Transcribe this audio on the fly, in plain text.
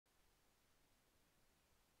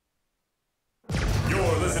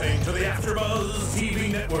AFTERBUZZ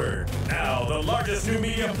TV Network, now the largest new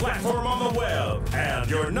media platform on the web, and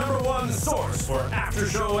your #1 source for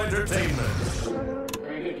after-show entertainment.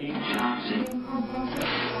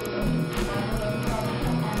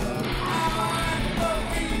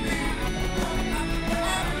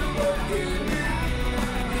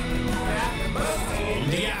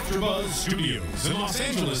 The AFTERBUZZ Studios in Los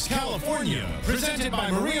Angeles, California. Presented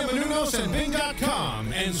by Maria Menounos and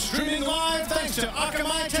Bing.com and streaming live thanks to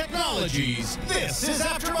Akamai Technologies. This is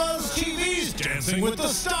AFTERBUZZ TV's Dancing with the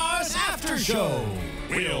Stars After Show.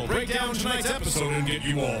 We'll break down tonight's episode and get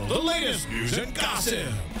you all the latest news and gossip.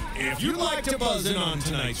 If you'd like to buzz in on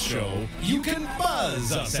tonight's show, you can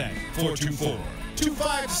buzz us at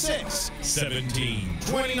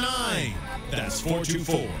 424-256-1729. That's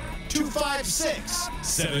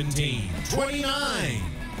 424-256-1729.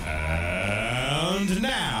 And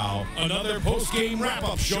now, another post-game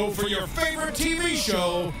wrap-up show for your favorite TV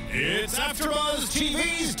show. It's AFTERBUZZ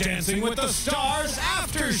TV's Dancing with the Stars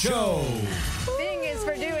After Show. Bing is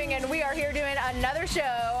for doing, and we are here doing another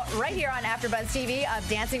show right here on AFTERBUZZ TV of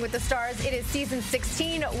Dancing with the Stars. It is season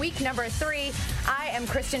 16, week number 3. I am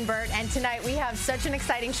Kristyn Burtt, and tonight we have such an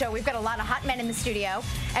exciting show. We've got a lot of hot men in the studio,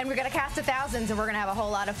 and we're going to cast of thousands, and we're going to have a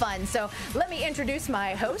whole lot of fun. So let me introduce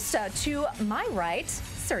my host. To my right,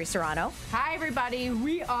 Suri Serano. Hi, everybody.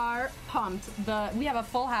 We are pumped. We have a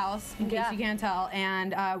full house, in case you can't tell,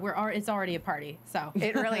 and it's already a party. So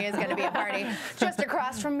it really is going to be a party. Just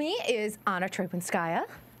across from me is Trebunskaya.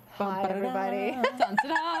 Hi, everybody. Dun,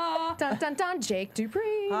 ta-da. Dun, dun, dun. Jake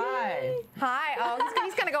Dupree. Hi. Hi. Oh,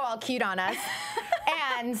 he's going to go all cute on us.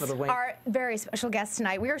 And our very special guests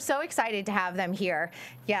tonight. We are so excited to have them here.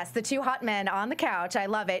 Yes, the two hot men on the couch. I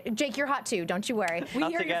love it. Jake, you're hot too. Don't you worry. We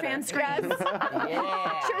hear your fan screams.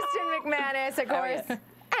 Yeah. Tristan MacManus, of course. Yeah.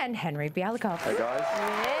 And Byalikov. Hey, guys.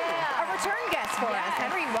 Yeah. A return guest for us.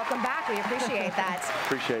 Henry, welcome back. We appreciate that.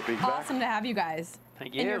 Appreciate being back. Awesome to have you guys.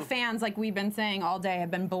 Thank you. And your fans, like we've been saying all day, have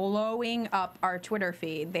been blowing up our Twitter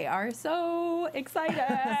feed. They are so excited.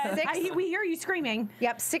 We hear you screaming.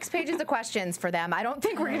 Yep, 6 pages of questions for them. I don't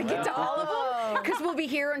think we're going to get to all of them because we'll be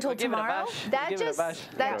here until tomorrow.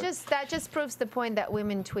 That just proves the point that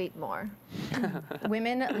women tweet more.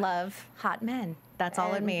 Women love hot men. That's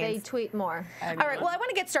all it means. They tweet more. All right, well, I want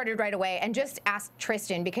to get started right away and just ask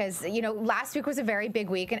Tristan because, you know, last week was a very big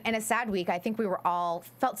week and a sad week. I think we were all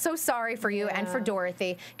felt so sorry for you and for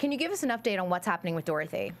Dorothy. Can you give us an update on what's happening with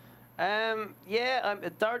Dorothy?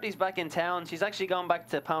 Dorothy's back in town. She's actually gone back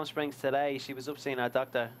to Palm Springs today. She was up seeing her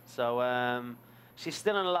doctor. So she's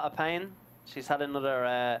still in a lot of pain. She's had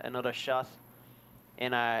another shot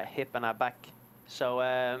in her hip and her back. So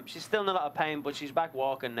she's still in a lot of pain, but she's back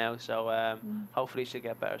walking now. So hopefully she'll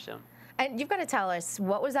get better soon. And you've got to tell us,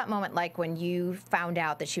 what was that moment like when you found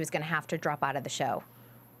out that she was going to have to drop out of the show?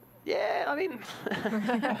 Yeah, I mean,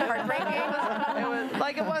 heartbreaking.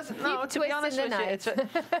 It was no. To be honest with you,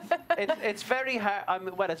 it's very hard. I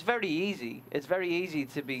mean, well, it's very easy. It's very easy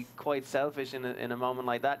to be quite selfish in a moment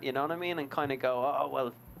like that. You know what I mean? And kind of go, oh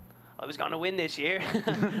well, I was going to win this year,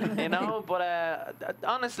 you know. But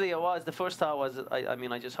honestly, it was the first thought was, I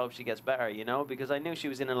mean, I just hope she gets better, you know, because I knew she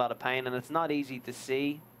was in a lot of pain, and it's not easy to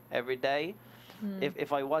see every day.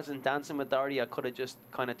 If I wasn't dancing with Dorothy, I could have just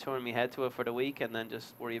kind of turned my head to it for the week and then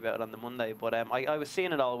just worry about it on the Monday. But I was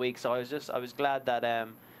seeing it all week, so I was glad that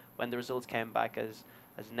when the results came back as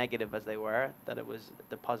negative as they were, that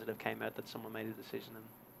the positive came out, that someone made a decision.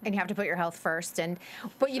 And you have to put your health first.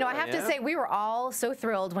 But you know, I have to say, we were all so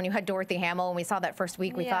thrilled when you had Dorothy Hamill. When we saw that first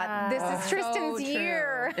week, we thought, this is Tristan's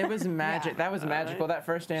year. It was magic. That was magical. That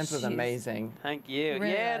first dance was amazing. Thank you.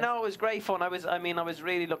 Really no, it was great fun. I was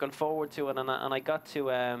really looking forward to it, and I got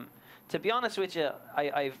to be honest with you,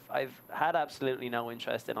 I've had absolutely no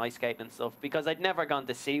interest in ice skating and stuff because I'd never gone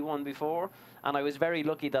to see one before, and I was very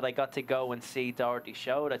lucky that I got to go and see Dorothy's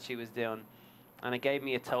show that she was doing. And it gave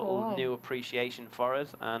me a total new appreciation for it,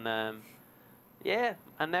 and and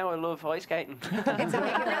now I love ice skating. It really is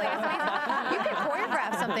amazing. You could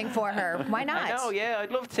choreograph something for her. Why not? I know, yeah, I'd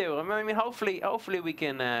love to. I mean, hopefully we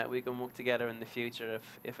can work together in the future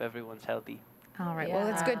if everyone's healthy. All right. Well,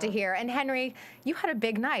 it's good to hear. And Henry, you had a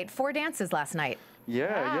big night. 4 dances last night.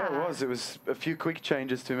 Yeah, it was. It was a few quick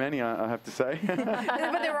changes too many, I have to say.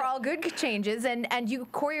 But they were all good changes, and you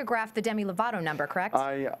choreographed the Demi Lovato number, correct?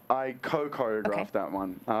 I co-choreographed that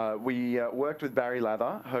one. We worked with Barry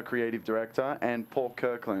Lather, her creative director, and Paul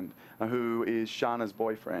Kirkland, who is Shana's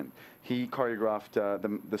boyfriend. He choreographed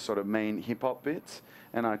the sort of main hip-hop bits,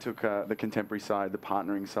 and I took the contemporary side, the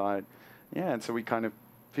partnering side. Yeah, and so we kind of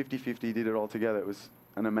 50-50 did it all together. It was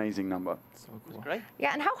an amazing number. So cool. Great.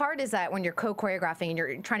 Yeah, and how hard is that when you're co-choreographing and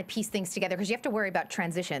you're trying to piece things together? Because you have to worry about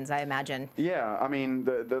transitions, I imagine. Yeah, I mean,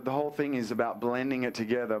 the whole thing is about blending it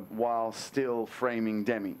together while still framing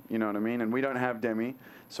Demi, you know what I mean? And we don't have Demi,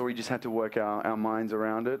 so we just had to work our minds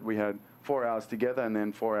around it. We had 4 hours together and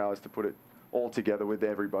then 4 hours to put it all together with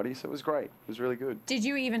everybody, so it was great. It was really good. Did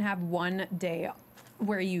you even have one day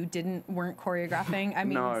where you weren't choreographing? I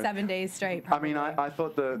mean, No. 7 days straight. Probably. I mean, I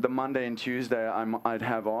thought the Monday and Tuesday I'd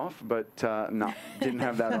have off, but no, didn't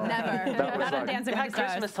have that off. Never. That was Not on like, Dancing You with had the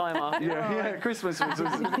Stars. Christmas time off. yeah, Christmas was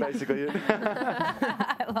basically it.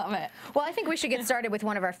 I love it. Well, I think we should get started with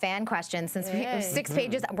one of our fan questions. Since we have 6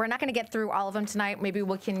 pages, we're not going to get through all of them tonight. Maybe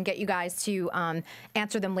we can get you guys to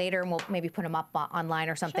answer them later, and we'll maybe put them up online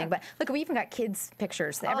or something. But look, we even got kids'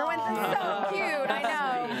 pictures. Everyone's so cute. I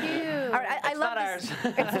know. Cute. All right, I love It's this.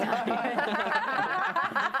 It's not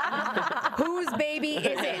Whose baby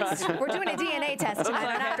is it? We're doing a DNA test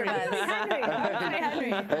tonight on AfterBuzz.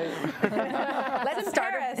 Henry. Let's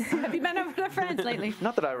start. Have you been over to friends lately?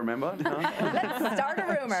 Not that I remember. No. Let's start a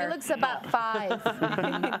rumor. She looks about 5.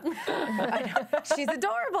 She's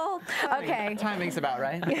adorable. Okay. Timing's about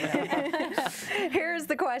right. Here's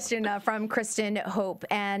the question from Kristen Hope.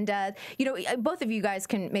 And, you know, both of you guys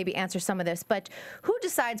can maybe answer some of this, but who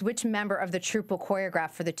decides which member of the troupe will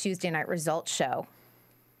choreograph for the Tuesday night results show?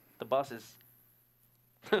 The bosses.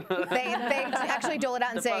 They actually dole it out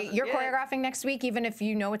and The say, bosses, you're yeah. choreographing next week, even if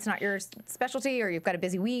you know it's not your specialty or you've got a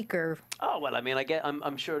busy week or... Oh, well, I mean,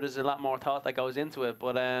 I'm sure there's a lot more thought that goes into it,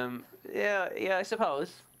 but yeah, I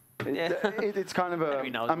suppose. Yeah. It's kind of a.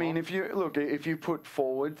 Henry knows I mean, more. if you put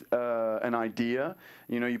forward an idea,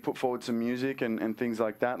 you know, you put forward some music and things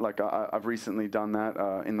like that. Like I've recently done that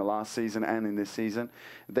in the last season and in this season.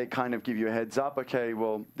 They kind of give you a heads up. Okay,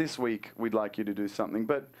 well, this week we'd like you to do something,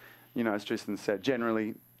 but you know, as Tristan said,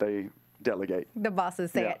 generally they delegate. The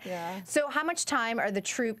bosses say Yeah. it. Yeah. So how much time is the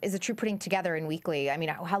troupe putting together in weekly? I mean,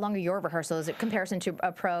 how long are your rehearsals in comparison to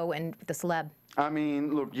a pro and the celeb? I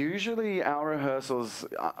mean, look, usually our rehearsals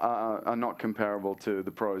are not comparable to the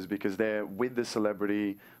pros because they're with the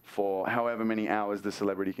celebrity for however many hours the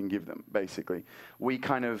celebrity can give them, basically. We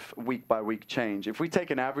kind of week by week change. If we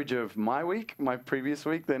take an average of my previous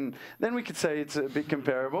week, then we could say it's a bit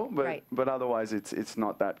comparable, but Right. but otherwise it's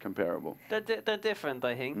not that comparable. They're different,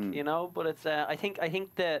 I think, you know. But it's I think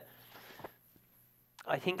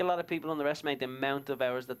a lot of people underestimate the amount of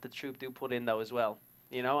hours that the troupe do put in, though, as well.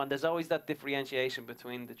 You know, and there's always that differentiation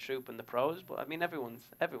between the troupe and the pros. But I mean, everyone's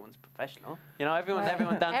professional. You know, everyone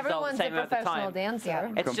dances all the Everyone's same a amount of professional time.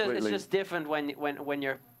 dancer. It's Completely. just different when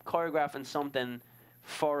you're choreographing something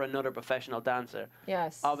for another professional dancer.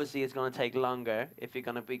 Yes. Obviously, it's going to take longer if you're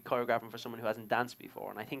going to be choreographing for someone who hasn't danced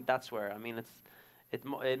before. And I think that's where, I mean,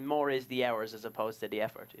 it more is the hours as opposed to the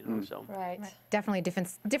effort, you know. So Right. Definitely a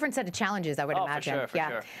different set of challenges, I would Oh, for imagine. sure, for yeah.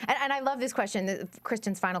 sure. And I love this question,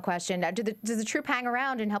 Kristen's final question. Does the troupe hang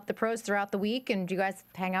around and help the pros throughout the week, and do you guys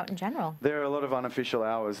hang out in general? There are a lot of unofficial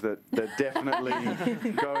hours that definitely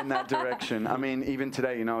go in that direction. I mean, even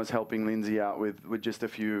today, you know, I was helping Lindsay out with just a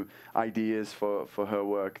few ideas for her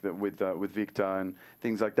work with Victor and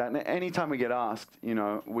things like that. And anytime we get asked, you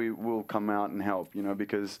know, we will come out and help, you know,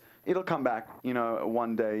 because it'll come back, you know,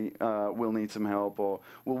 one day we'll need some help, or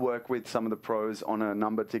we'll work with some of the pros on a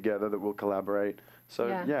number together that we'll collaborate. So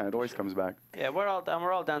yeah, it always comes back. yeah, we're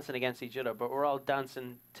all dancing against each other, but we're all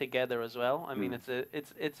dancing together as well. I mean, it's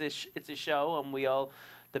a show, and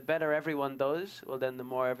the better everyone does, well, then the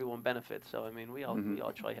more everyone benefits. So I mean, we all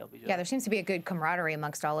try to help each other. Yeah, there seems to be a good camaraderie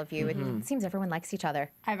amongst all of you. It seems everyone likes each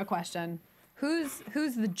other. I have a question. Who's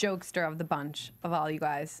the jokester of the bunch of all you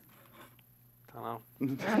guys? I don't know.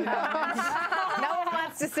 No one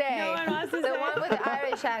wants to say. No one wants to The say. one with the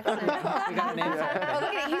Irish accent. We got a name for it. Oh,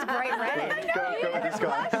 look at it. He's bright red. Go with this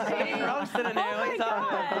guy. Roasted in here. What are you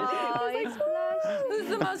talking about? Oh, he's blushing. Who's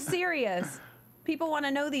the most serious? People want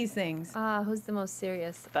to know these things. Who's the most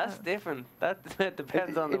serious? That's different. That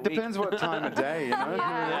depends on the It depends week. what time of day, you know.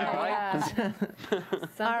 Yeah. Some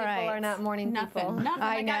people right. are not morning people. Nothing.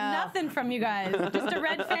 I got know. nothing from you guys. Just a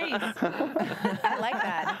red face. I like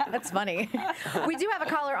that. That's funny. We do have a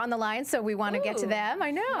caller on the line, so we want to get to Ooh. them. I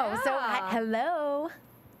know. So, hello.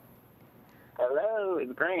 Hello,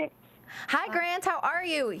 it's Grant. Hi, Grant. How are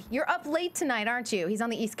you? You're up late tonight, aren't you? He's on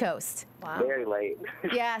the East Coast. Wow. Very late.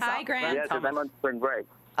 Yes. Hi, Grant. Yeah, because I'm on spring break.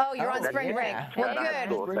 Oh, you're on Oh, spring break. yeah. Well, Yeah, that's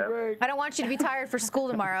good. cool. So I don't want you to be tired for school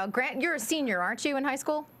tomorrow. Grant, you're a senior, aren't you, in high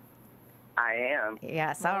school? I am.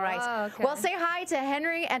 Yes. All right. Oh, okay. Well, say hi to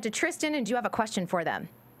Henry and to Tristan, and do you have a question for them?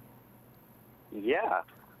 Yeah.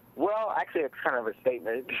 Well, actually, it's kind of a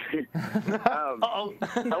statement.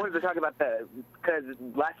 I wanted to talk about because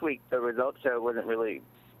last week the results show wasn't really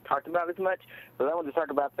talked about as much, but I wanted to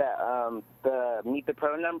talk about that the Meet the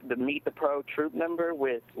Pro troop number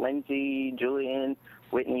with Lindsay, Julian,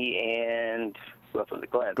 Whitney, and who else was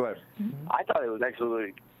it? Gleb. Mm-hmm. I thought it was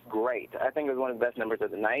absolutely great. I think it was one of the best numbers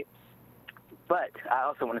of the night. But I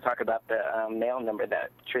also want to talk about the male number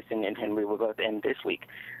that Tristan and Henry were both in this week.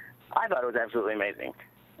 I thought it was absolutely amazing.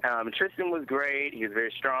 Tristan was great. He was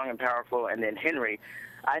very strong and powerful. And then Henry,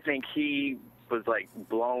 I think he was, like,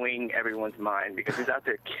 blowing everyone's mind because he was out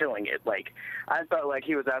there killing it. Like, I felt like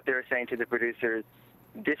he was out there saying to the producers,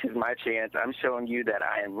 this is my chance. I'm showing you that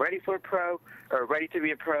I am ready for a pro, or ready to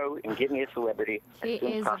be a pro, and get me a celebrity as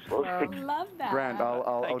soon as possible. I love that. Grant,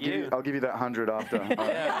 I'll give you that 100 after. I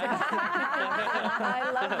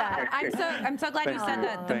love that. I'm so glad you said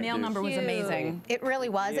that the male number was amazing. It really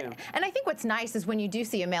was. Yeah. And I think what's nice is when you do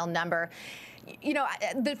see a male number, you know,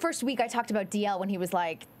 the first week I talked about DL when he was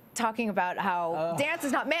like, talking about how dance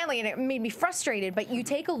is not manly, and it made me frustrated, but you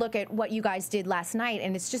take a look at what you guys did last night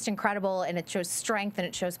and it's just incredible, and it shows strength and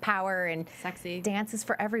it shows power, and sexy. Dance is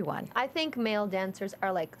for everyone. I think male dancers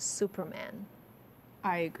are like Superman.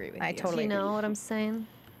 I agree with you. I totally Do you know agree. what I'm saying?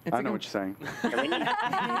 I know what you're saying. They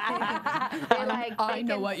like, I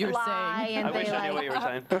know what you're saying. And I wish I knew what you were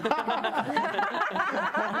saying.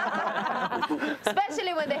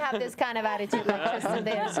 especially when they have this kind of attitude like Tristan,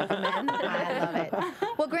 they are Superman. I love it.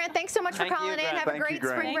 Well, Grant, thanks so much for Thank you, calling in. Grant. Have a Thank you, great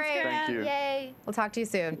Grant. spring Thanks, break. Thank you. Yay. We'll talk to you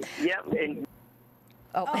soon. Yep. And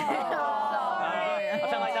Oh. I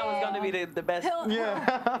felt like that was going to be the best.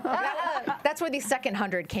 That's where the second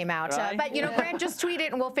 100 came out. Right? But, you know, Grant, just tweet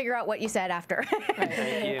it and we'll figure out what you said after.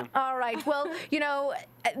 Thank you. All right. Well, you know,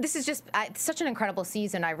 this is just such an incredible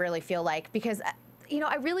season, I really feel like, because you know,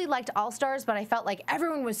 I really liked All-Stars, but I felt like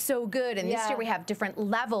everyone was so good. And this year we have different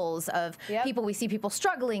levels of people. We see people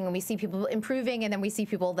struggling, and we see people improving, and then we see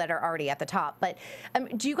people that are already at the top. But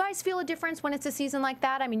do you guys feel a difference when it's a season like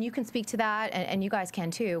that? I mean, you can speak to that, and you guys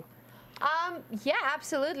can too. Yeah,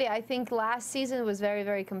 absolutely. I think last season was very,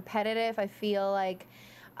 very competitive. I feel like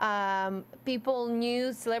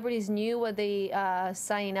celebrities knew what they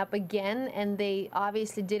signing up again, and they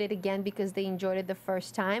obviously did it again because they enjoyed it the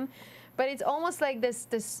first time. But it's almost like this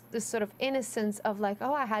sort of innocence of like,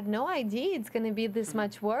 oh, I had no idea it's going to be this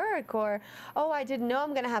much work, or, oh, I didn't know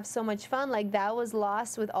I'm going to have so much fun. Like, that was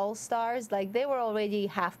lost with All-Stars. Like, they were already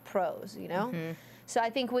half pros, you know? So I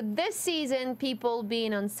think with this season, people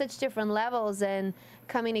being on such different levels and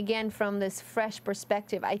coming again from this fresh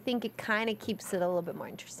perspective, I think it kind of keeps it a little bit more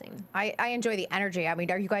interesting. I enjoy the energy. I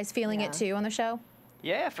mean, are you guys feeling it too on the show?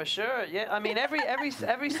 Yeah, for sure. Yeah, I mean,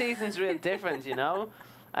 every season's real different, you know.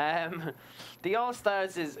 The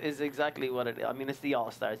All-Stars is exactly what it is. I mean, it's the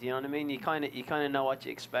All-Stars, you know what I mean? You kind of know what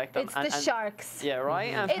you expect. It's the sharks. Yeah,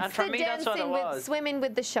 right? And for me, that's what it was. Swimming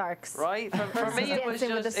with the sharks. Right? For me, it was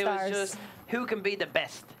just who can be the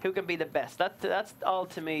best? Who can be the best? That's all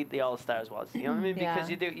to me the All-Stars was. You know what I mean? Because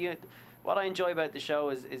what I enjoy about the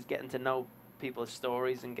show is getting to know people's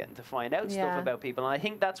stories and getting to find out stuff about people. And I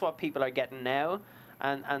think that's what people are getting now.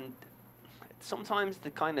 And sometimes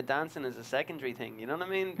the kind of dancing is a secondary thing, you know what I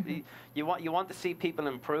mean? You want to see people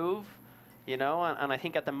improve, you know, and I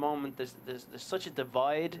think at the moment there's such a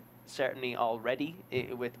divide, certainly already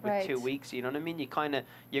with 2 weeks, you know what I mean?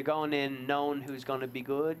 You're going in knowing who's going to be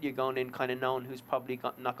good, you're going in kind of knowing who's probably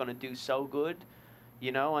not going to do so good,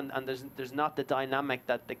 you know, and there's not the dynamic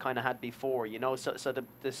that they kind of had before, you know, so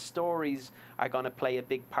the stories are going to play a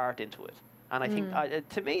big part into it. And I think,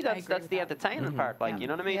 to me, that's the entertainment part, like, you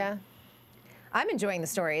know what I mean? Yeah. I'm enjoying the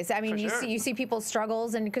stories. I mean, you see people's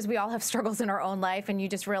struggles, and because we all have struggles in our own life, and you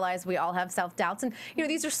just realize we all have self-doubts. And, you know,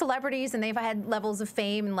 these are celebrities, and they've had levels of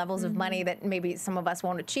fame and levels of money that maybe some of us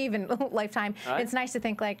won't achieve in a lifetime. Right. It's nice to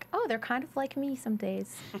think like, oh, they're kind of like me some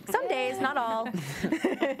days. Some days, not all.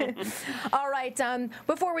 All right,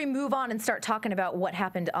 before we move on and start talking about what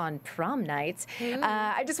happened on prom night,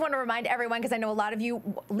 I just want to remind everyone, because I know a lot of you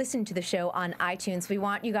listen to the show on iTunes, we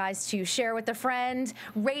want you guys to share with a friend,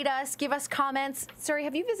 rate us, give us comments. Suri,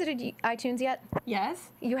 have you visited iTunes yet?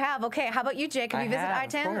 Yes. You have? Okay. How about you, Jake? Have you visited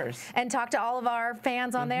iTunes? Of course. And talked to all of our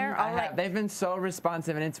fans on there? All right. They've been so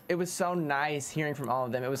responsive, and it was so nice hearing from all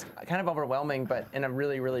of them. It was kind of overwhelming, but in a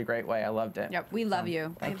really, really great way. I loved it. Yep, we love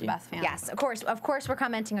you. Thank you. The best fans. Yes, of course we're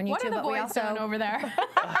commenting on YouTube. What are the but we boys also doing over there? They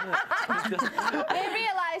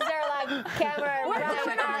realize they're like camera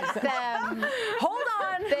running past them. Hold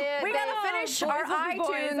on. We gotta finish refresh our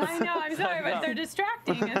iTunes. I know, I'm sorry, but they're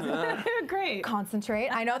distracting. It's great. Concentrate.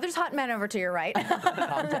 I know there's hot men over to your right.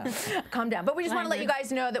 Calm down. Calm down. But we just want to let you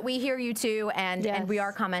guys know that we hear you too, and we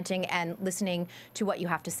are commenting and listening to what you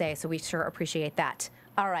have to say, so we sure appreciate that.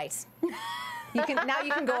 All right. Now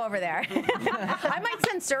you can go over there. I might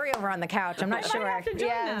send Suri over on the couch. I'm not sure. I have to join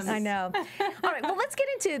them. I know. All right. Well, let's get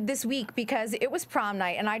into this week because it was prom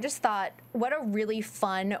night, and I just thought, what a really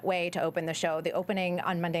fun way to open the show. The opening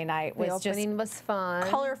on Monday night was was fun,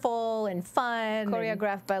 colorful and fun,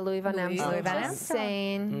 choreographed by Louis Van Amstel. Louis Van Amstel.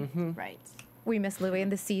 Insane. Right. We miss Louis in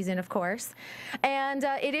the season, of course. And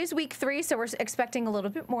it is week 3, so we're expecting a little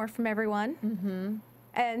bit more from everyone.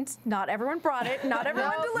 And not everyone brought it. Not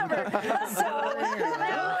everyone delivered. So here we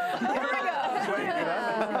go.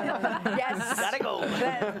 Yes. Gotta go.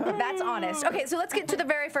 That's honest. Okay, so let's get to the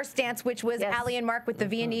very first dance, which was Ali and Mark with the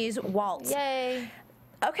Viennese waltz. Yay.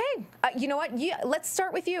 Okay, you know what? Let's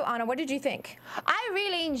start with you, Anna. What did you think? I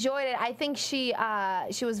really enjoyed it. I think she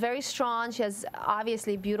was very strong. She has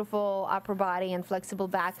obviously beautiful upper body and flexible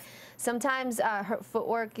back. Sometimes her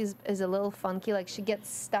footwork is a little funky. Like she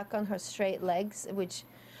gets stuck on her straight legs, which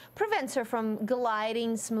prevents her from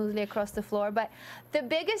gliding smoothly across the floor. But the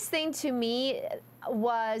biggest thing to me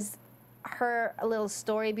was her little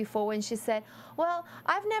story before when she said, well,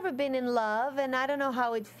 I've never been in love and I don't know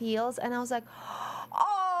how it feels. And I was like,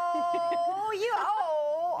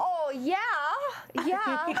 yeah.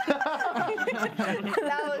 That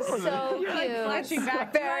was so cute. Like flashing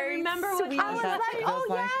back. Do I remember what I was like, oh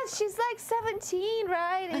yeah, she's like 17,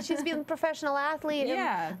 right? And she's been a professional athlete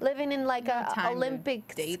and living in like a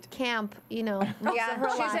Olympic camp, you know.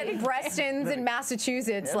 Yeah, she's at Breston's in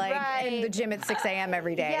Massachusetts, like in the gym at 6 a.m.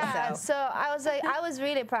 every day. Yeah, so I was like, I was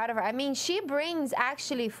really proud of her. I mean, she brings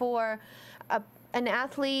actually for an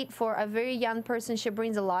athlete, for a very young person, she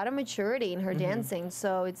brings a lot of maturity in her dancing.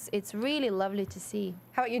 So it's really lovely to see.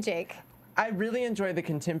 How about you, Jake? I really enjoyed the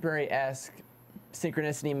contemporary-esque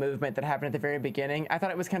synchronicity movement that happened at the very beginning. I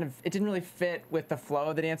thought it was it didn't really fit with the flow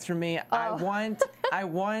of the dance for me. I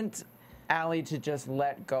want Ali to just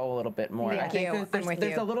let go a little bit more. I think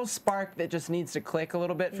there's a little spark that just needs to click a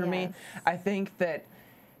little bit for me. I think that,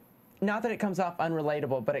 not that it comes off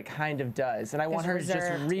unrelatable, but it kind of does. And I want her to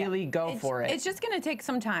just really go for it. It's just going to take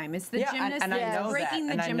some time. It's the gymnast breaking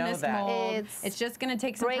the gymnast mold. It's just going to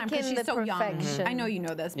take some time because she's so young. I know you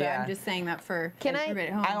know this, but I'm just saying that for everybody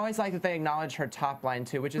at home. I always like that they acknowledge her top line,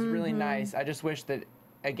 too, which is really nice. I just wish that,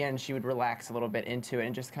 again, she would relax a little bit into it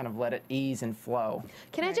and just kind of let it ease and flow.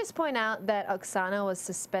 Can I just point out that Oksana was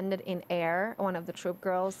suspended in air, one of the troop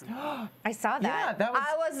girls? I saw that. Yeah,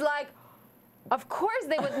 I was like, of course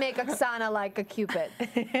they would make Oksana like a Cupid.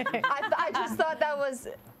 I just thought that was,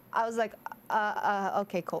 I was like,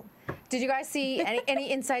 okay, cool. Did you guys see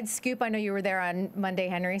any inside scoop? I know you were there on Monday,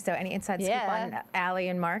 Henry, so any inside scoop on Ali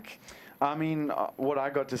and Mark? I mean, what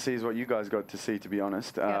I got to see is what you guys got to see, to be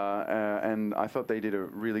honest. And I thought they did a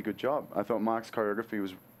really good job. I thought Mark's choreography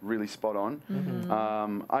was really spot on.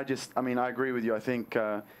 I agree with you. I think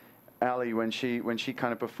Ali, when she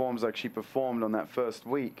kind of performs like she performed on that first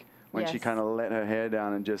week, when she kind of let her hair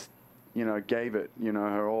down and just, gave it,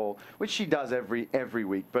 her all, which she does every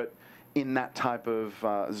week. But in that type of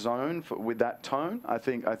zone with that tone, I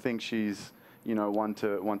think she's, one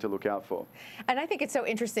to look out for. And I think it's so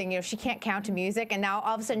interesting. She can't count to music, and now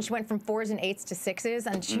all of a sudden she went from 4s and 8s to 6s,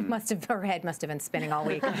 and she her head must have been spinning all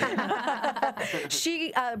week. I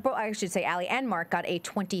should say, Ali and Mark got a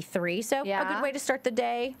 23, so a good way to start the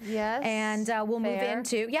day. Yes. And we'll move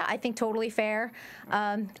into I think totally fair.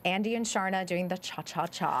 Andy and Sharna doing the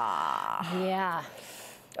cha-cha-cha. Yeah.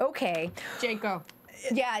 Okay. Jake, go.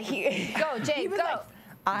 Yeah. Go, Jake. Go.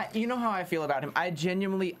 You know how I feel about him. I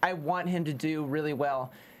want him to do really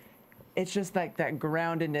well. It's just like that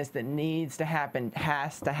groundedness that needs to happen,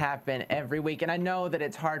 has to happen every week. And I know that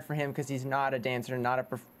it's hard for him because he's not a dancer, not a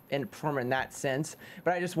performer in that sense.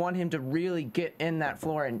 But I just want him to really get in that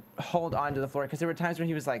floor and hold on to the floor, because there were times when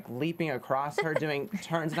he was like leaping across her doing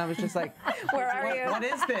turns, and I was just like, where are you? What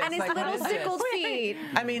is this? And his little sickled feet.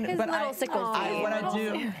 I mean, his little sickled feet. What I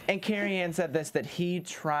do, and Carrie Ann said this, that he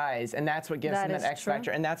tries, and that's what gives him that X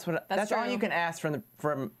factor, and that's all you can ask from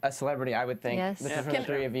a celebrity, I would think. Yes. From the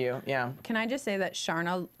three of you, Can I just say that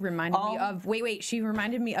Sharna reminded me of she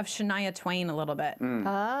reminded me of Shania Twain a little bit in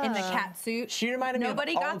the cat suit. She reminded me of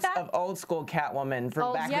old school Catwoman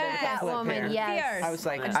from back in the day. Catwoman, yes. I was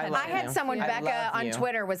like, I had someone, Becca, on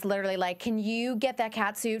Twitter was literally like, can you get that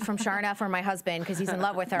cat suit from Sharna for my husband because he's in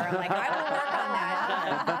love with her? I'm like, I will work on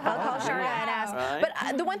that. I'll call Sharna and ask. But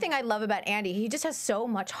the one thing I love about Andy, he just has so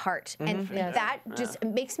much heart, and that just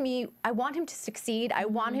makes me. I want him to succeed. I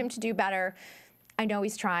want him to do better. I know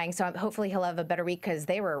he's trying, so hopefully he'll have a better week because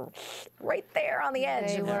they were right there on the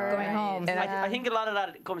edge of going home. And I think a lot of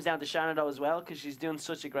that comes down to Shannon though as well, because she's doing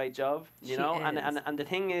such a great job, you know. And the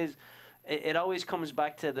thing is, it always comes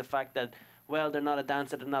back to the fact that, well, they're not a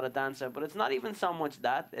dancer, but it's not even so much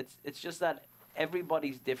that. It's just that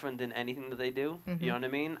everybody's different in anything that they do. You know what I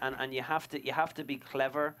mean? And you have to be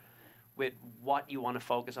clever with what you want to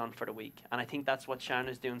focus on for the week. And I think that's what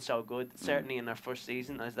Shannon's doing so good, certainly in her first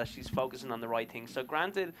season, is that she's focusing on the right things. So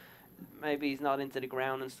granted, maybe he's not into the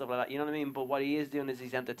ground and stuff like that, you know what I mean? But what he is doing is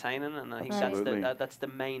he's entertaining, and I think that's the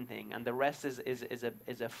main thing. And the rest is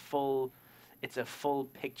a full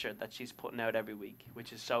picture that she's putting out every week,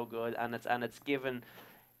 which is so good. And it's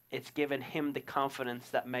given him the confidence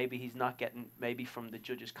that maybe he's not getting maybe from the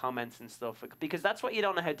judges' comments and stuff, because that's what you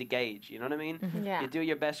don't know how to gauge, you know what I mean? You do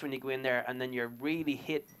your best when you go in there, and then you're really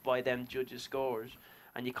hit by them judges' scores,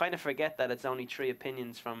 and you kind of forget that it's only 3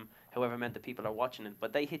 opinions from however many people are watching it,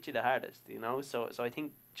 but they hit you the hardest, you know? So I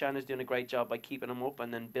think Shanna's doing a great job by keeping them up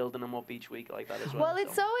and then building them up each week like that as well. Well,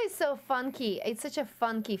 it's always so funky. It's such a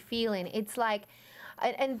funky feeling. It's like,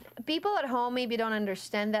 and people at home maybe don't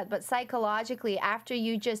understand that, but psychologically, after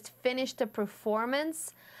you just finished a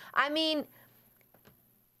performance, I mean,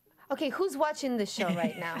 okay, who's watching this show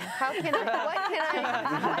right now? What can I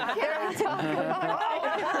talk about?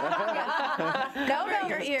 No,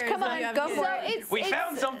 your ears. Come on, go for it. We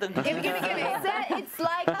found something. Give me. It's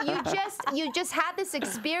like you just had this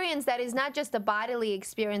experience that is not just a bodily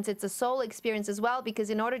experience, it's a soul experience as well, because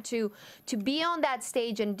in order to be on that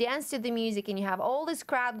stage and dance to the music, and you have all this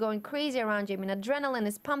crowd going crazy around you, I mean, adrenaline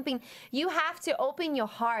is pumping, you have to open your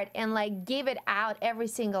heart and like give it out every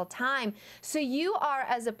single time. So you are,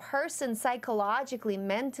 as a person, psychologically,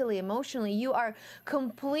 mentally, emotionally, you are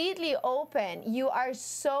completely open. You are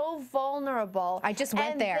so vulnerable. I just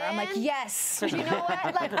went there. I'm like, yes. You know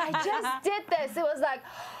what? Like, I just did this. It was like,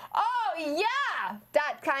 oh yeah,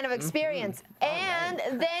 that kind of experience. And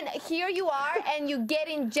then here you are, and you're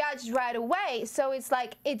getting judged right away. So it's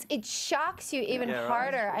like it shocks you even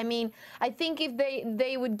harder. Right. I mean, I think if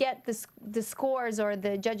they would get the scores or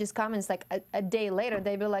the judges' comments like a day later,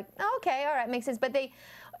 they'd be like, oh, okay, all right, makes sense. But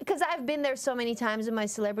because I've been there so many times with my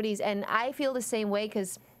celebrities, and I feel the same way,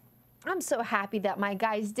 because I'm so happy that my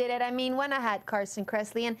guys did it. I mean, when I had Carson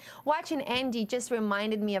Kressley, and watching Andy just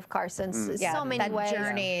reminded me of Carson's so many ways. That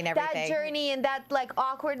journey and everything. That journey and that like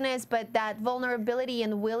awkwardness, but that vulnerability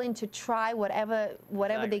and willing to try whatever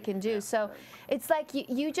they can do. Yeah. So it's like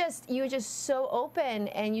you're just so open,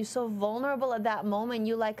 and you're so vulnerable at that moment.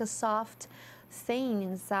 You like a soft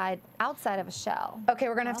thing outside of a shell. Okay,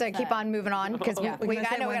 we're gonna have to keep on moving on, because Can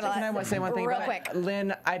I say one thing real quick?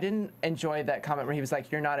 Lynn, I didn't enjoy that comment where he was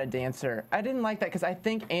like, "You're not a dancer." I didn't like that, because I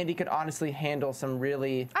think Andy could honestly handle some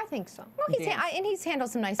really. I think so. Well, he's handled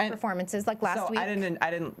some nice performances like last week. I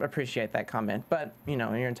didn't appreciate that comment, but you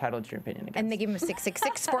know, you're entitled to your opinion. And they give him a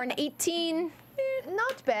 666 for an 18.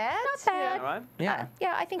 Not bad. Not bad. Yeah, right?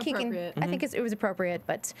 Yeah, I think he can. I think it was appropriate,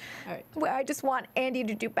 but I just want Andy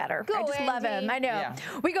to do better. I just love him. I know. Yeah.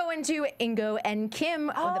 We go into Ingo and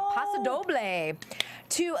Kim of the Paso Doble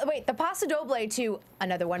the Paso Doble to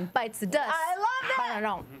Another One Bites the Dust. I love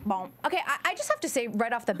that. Okay, I just have to say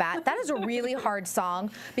right off the bat, that is a really hard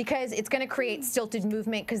song, because it's going to create stilted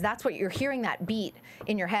movement, because that's what you're hearing, that beat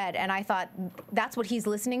in your head. And I thought that's what he's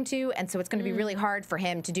listening to, and so it's going to be really hard for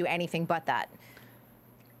him to do anything but that.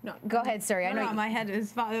 No, go ahead, Suri. I know my head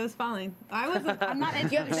was falling. I'm not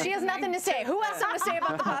into She has nothing to say. Who has something to say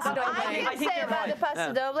about the Paso Doble? I can say about the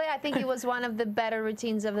Paso Doble, I think it was one of the better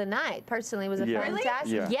routines of the night. Personally, it was a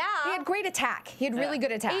fantastic. Yeah. He had great attack. He had really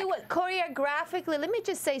good attack. Choreographically, let me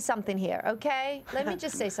just say something here, okay? Let me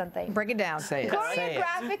just say something. Break it down. Say it.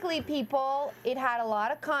 Choreographically, people, it had a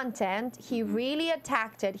lot of content. He really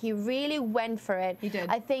attacked it. He really went for it. He did.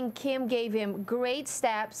 I think Kim gave him great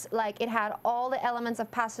steps. Like, it had all the elements of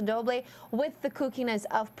Paso Doble with the kookiness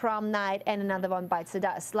of Prom Night and Another One Bites the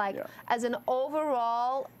Dust. Like, as an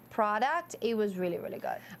overall product, it was really, really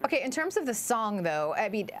good. Okay, in terms of the song, though, I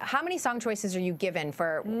mean, how many song choices are you given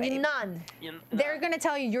for? None. They're going to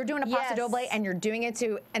tell you you're doing a Paso Doble, and you're doing it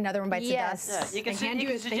to Another One Bites the Dust. Yeah, you can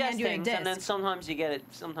suggest things, and then sometimes you get it.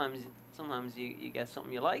 Sometimes you get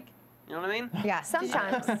something you like. You know what I mean? Yeah,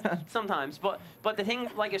 sometimes. Sometimes, but the thing,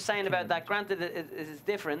 like you're saying about that, granted, it is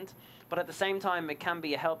different, but at the same time, it can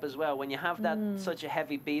be a help as well. When you have that such a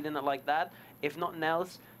heavy beat in it like that, if nothing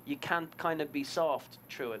else, you can't kind of be soft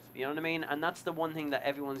through it. You know what I mean? And that's the one thing that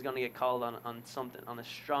everyone's going to get called on something, on a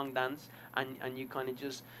strong dance, and you kind of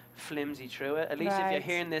just flimsy through it. At least if you're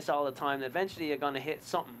hearing this all the time, eventually you're going to hit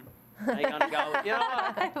something. You're gonna go, you know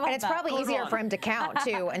what? And it's probably easier for him to count,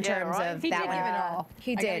 too, in terms of he that did one. Give it all.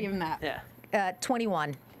 He I did. Give him that. Yeah.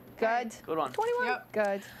 21. Good. Good one. 21. Yep.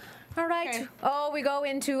 Good. All right. Okay. Oh, we go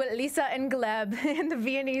into Lisa and Gleb in the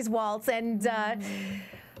Viennese waltz. And,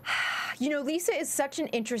 you know, Lisa is such an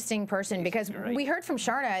interesting person because we heard from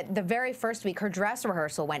Sharna the very first week, her dress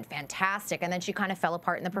rehearsal went fantastic, and then she kind of fell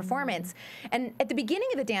apart in the performance. And at the beginning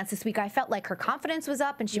of the dance this week, I felt like her confidence was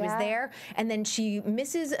up and she was there, and then she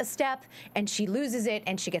misses a step and she loses it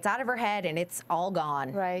and she gets out of her head and it's all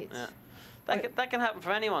gone. Right. Yeah. That can happen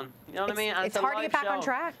for anyone. You know what I mean? And it's hard to get back on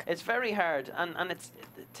track. It's very hard. And it's,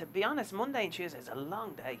 to be honest, Monday and Tuesday is a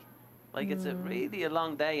long day. Like, it's really a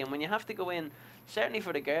long day. And when you have to go in, certainly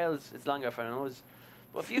for the girls, it's longer for us.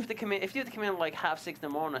 But if you have to come in, at like 6:30 in the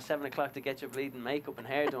morning or 7 o'clock to get your bleeding makeup and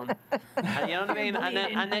hair done, and you know what I mean,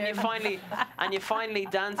 and then you finally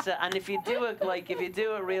dance it, and if you do it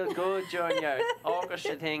real good during your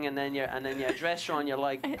orchestra thing, and then your dress run, you're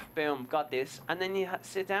like, boom, got this, and then you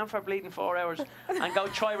sit down for bleeding 4 hours and go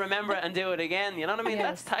try remember it and do it again. You know what I mean?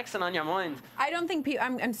 That's taxing on your mind. I don't think people.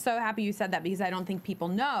 I'm so happy you said that because I don't think people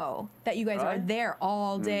know that you guys are there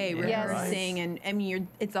all day rehearsing, and I mean,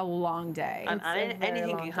 it's a long day. And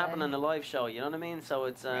anything can happen on a live show, you know what I mean? So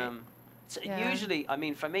it's usually, I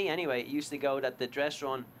mean, for me anyway, it used to go that the dress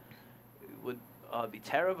run would be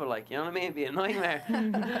terrible, like, you know what I mean? It'd be a nightmare.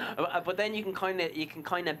 But then you can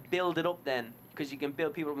kind of build it up then, because you can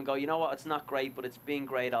build people up and go, you know what, it's not great, but it's been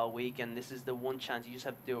great all week, and this is the one chance. You just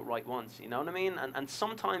have to do it right once, you know what I mean? And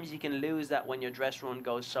sometimes you can lose that when your dress run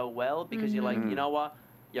goes so well, because you're like, you know what,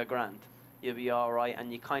 you're grand, you'll be all right,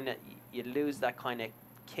 and you lose that kind of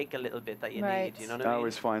kick a little bit that you need, you know what I mean? I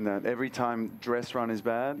always find that every time dress run is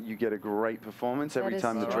bad, you get a great performance. Every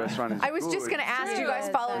time the dress run is good, I was just going to ask you guys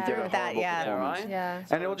follow through with that,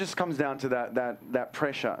 And it all just comes down to that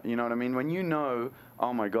pressure, you know what I mean? When you know,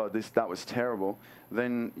 oh my God, that was terrible,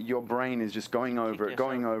 then your brain is just going over it.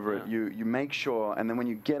 You make sure, and then when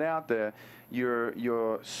you get out there,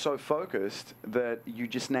 you're so focused that you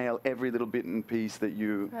just nail every little bit and piece that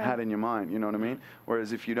you had in your mind, you know what I mean?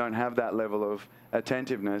 Whereas if you don't have that level of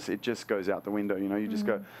attentiveness, it just goes out the window, you know? You just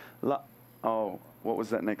go, oh, what was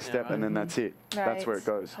that next step? And then that's it. That's where it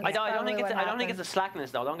goes. I don't think it's a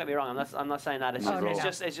slackness, though. Don't get me wrong. I'm not saying that.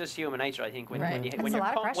 It's just human nature, I think. When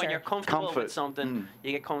you're comfortable with something,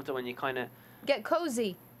 you get comfortable and you kind of get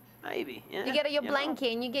cozy. Maybe, yeah. You get your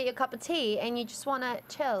blanket and you get your cup of tea and you just want to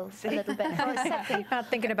chill a little bit for a second. Not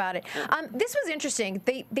thinking about it. This was interesting.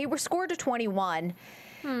 They were scored to 21.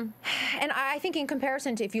 And I think in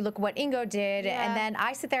comparison to if you look what Ingo did, and then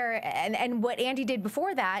I sit there and what Andy did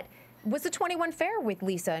before that, was the 21 fair with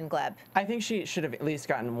Lisa and Gleb? I think she should have at least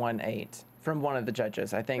gotten 1-8 from one of the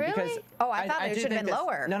judges, I think. Really? Because I thought it should have been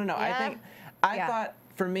lower. No. Yeah. I thought,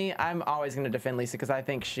 for me, I'm always going to defend Lisa because I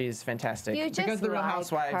think she's fantastic. You just because the Real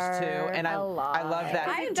Housewives too, and I love that.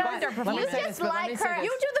 I enjoyed her performance. You just like her.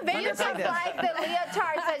 You do the video. You just like the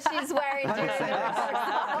leotards that she's wearing during the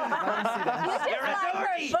You just like her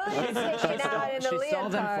boobs sticking out in the leotard. She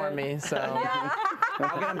sold them for me, so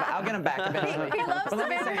I'll get them back eventually. He loves the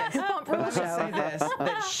Let's just say this: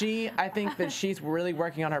 that I think that she's really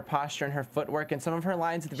working on her posture and her footwork, and some of her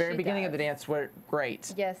lines at the very beginning of the dance were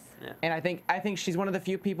great. Yes. Yeah. And I think she's one of the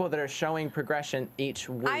few people that are showing progression each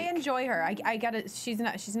week. I enjoy her. I got it. She's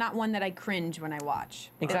not one that I cringe when I watch.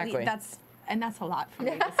 Exactly. That's a lot for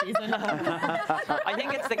me this season. I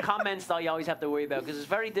think it's the comments that you always have to worry about because it's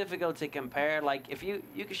very difficult to compare. Like if you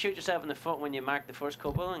can shoot yourself in the foot when you mark the first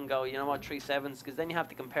couple and go, you know what, 3 7s, because then you have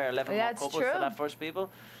to compare 11 more couples to that first people.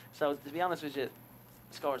 So to be honest with you,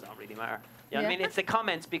 scores don't really matter. You know what I mean? It's the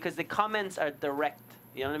comments because the comments are direct.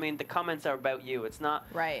 You know what I mean? The comments are about you. It's not,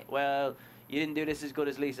 well, you didn't do this as good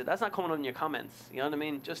as Lisa. That's not coming on in your comments. You know what I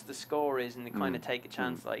mean? Just the score is, and you kind of take a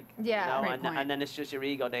chance, like, you know, and then it's just your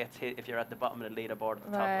ego that's hit if you're at the bottom of the leaderboard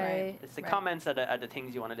at the top. Right. It's the comments are the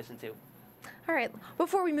things you want to listen to. All right.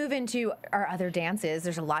 Before we move into our other dances,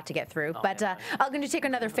 there's a lot to get through. But I'm going to take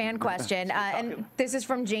another fan question. And this is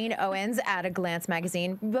from Jane Owens at A Glance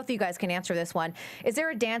magazine. Both of you guys can answer this one. Is there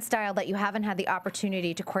a dance style that you haven't had the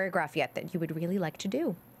opportunity to choreograph yet that you would really like to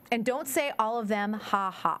do? And don't say all of them,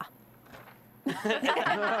 ha ha.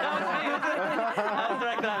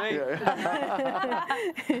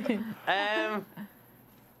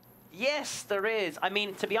 Yes, there is. I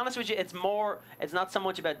mean, to be honest with you, it's not so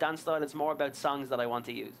much about dance style, it's more about songs that I want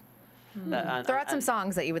to use. Throw out some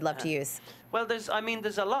songs that you would love to use. Well, there's a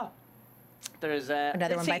lot. There's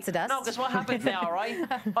Another One Bites the Dust? No, because what happens now, right?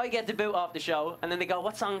 I get the boot off the show, and then they go,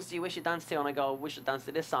 what songs do you wish you danced to? And I go, wish you danced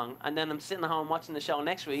to this song. And then I'm sitting at home watching the show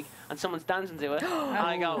next week, and someone's dancing to it, and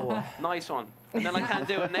I go, nice one. And then I can't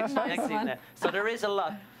do it next season. So there is a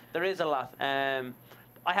lot. There is a lot. I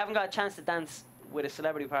haven't got a chance to dance with a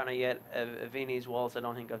celebrity partner yet, a Viennese waltz. I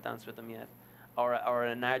don't think I've danced with them yet. or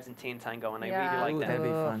an Argentine tango, and I really like them. That'd be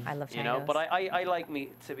fun. I love tangos. You know, but I like me,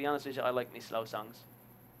 to be honest with you, I like me slow songs.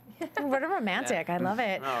 What a romantic. I love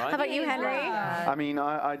it. Right. How about you, Henry? I mean,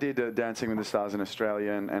 I did Dancing with the Stars in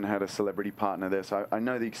Australia and had a celebrity partner there, so I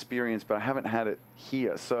know the experience, but I haven't had it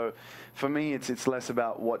here. So for me, it's less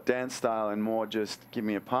about what dance style and more just give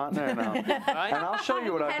me a partner, and I'll show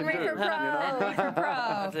you what I can do. Henry for pro. Henry for pro.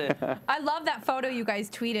 That's it. I love that photo you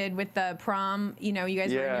guys tweeted with the prom. You know, you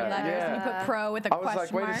guys were in your letters and you put pro with a question mark. I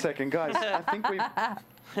was like, wait a second, guys. I think we've...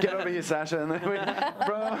 Get over here, Sasha, and then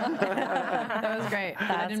bro. That was great.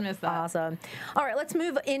 I didn't miss that. Awesome. All right, let's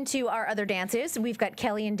move into our other dances. We've got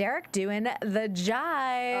Kelly and Derek doing the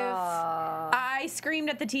jive. I screamed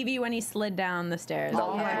at the TV when he slid down the stairs.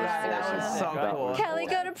 Oh my God, that was so cool. Kelly,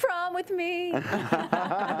 go to prom with me.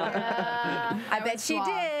 I bet she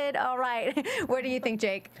did. All right. What do you think,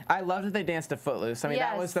 Jake? I loved that they danced to Footloose. I mean,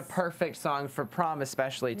 that was the perfect song for prom,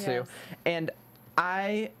 especially too. And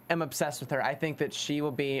I am obsessed with her. I think that she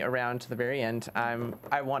will be around to the very end.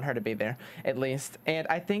 I want her to be there, at least. And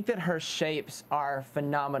I think that her shapes are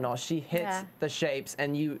phenomenal. She hits the shapes,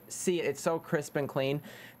 and you see it. It's so crisp and clean.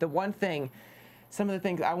 The one thing, some of the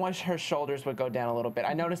things, I wish her shoulders would go down a little bit.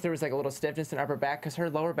 I noticed there was like a little stiffness in her upper back because her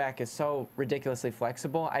lower back is so ridiculously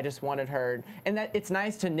flexible. I just wanted her, and that it's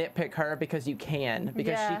nice to nitpick her because you can,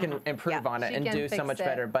 because she can improve on it and do so much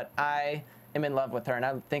better. But I am in love with her, and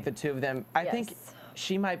I think the two of them, I think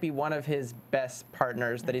she might be one of his best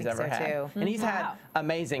partners that he's ever had. And he's had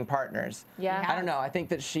amazing partners. I don't know. I think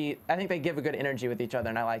that I think they give a good energy with each other,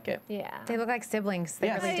 and I like it. They look like siblings. They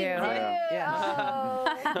really do.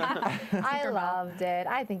 I loved it.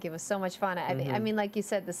 I think it was so much fun. I mean, like you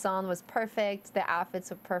said, the song was perfect. The outfits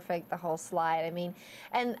were perfect. The whole slide. I mean,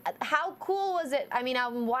 and how cool was it? I mean,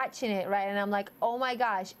 I'm watching it, right? And I'm like, oh my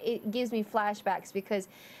gosh, it gives me flashbacks because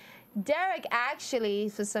Derek actually,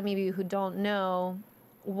 for some of you who don't know,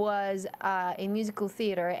 was in musical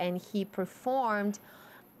theater, and he performed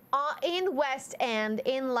in West End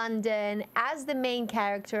in London as the main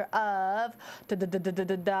character of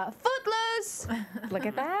Footloose. Look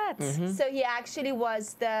at that. So he actually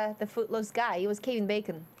was the Footloose guy. He was Kevin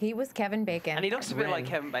Bacon. He was Kevin Bacon. And he looks a bit like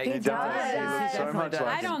Kevin Bacon. He does. He looks so much like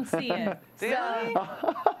I don't see it.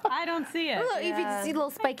 I don't see it. Look, if you see little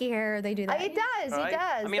spiky hair, they do that. It does. He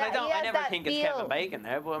does. I mean, I never think it's Kevin Bacon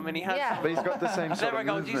there, but I mean, he has. But he's got the same sort of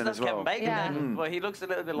movement as well. Kevin Bacon there, but he looks a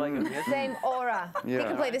little bit like him. Same aura. He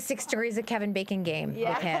can play the 6 Degrees of Kevin Bacon game. He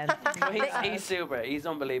can. Well, he's super. He's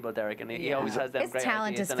unbelievable, Derek, and he always has them great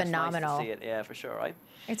talent ideas, is and phenomenal. It's nice to see it. Yeah, for sure, right?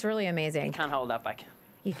 It's really amazing. You can't hold that back.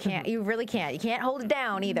 You can't. You really can't. You can't hold it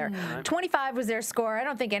down either. 25 was their score. I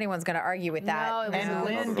don't think anyone's going to argue with that. No, it was And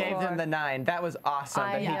Lynn gave them the 9. That was awesome.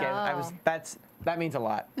 That means a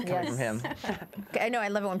lot coming from him. I know. I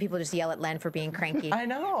love it when people just yell at Len for being cranky. I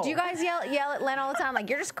know. Do you guys yell at Len all the time? Like,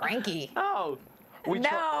 you're just cranky. Oh. We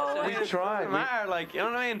tried. Like, you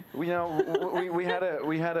know what I mean? You know, we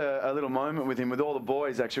had a little moment with him with all the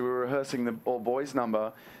boys. Actually, we were rehearsing the all boys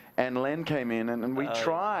number, and Len came in, and we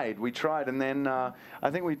tried, and then I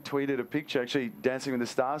think we tweeted a picture. Actually, Dancing with the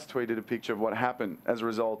Stars tweeted a picture of what happened as a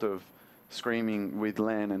result of screaming with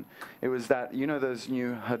Len, and it was that, you know, those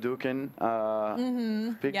new Hadouken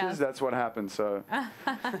pictures. Yes. That's what happened. So that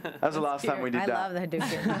was the last time we did that. I love the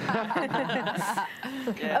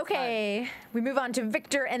Hadouken. Okay, we move on to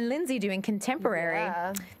Victor and Lindsay doing contemporary.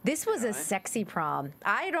 This was a sexy prom.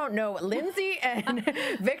 I don't know. Lindsay and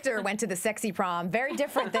Victor went to the sexy prom. Very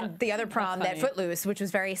different than the other prom that Footloose, which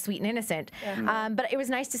was very sweet and innocent. But it was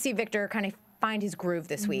nice to see Victor kind of find his groove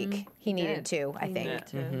this week. He needed to, I think.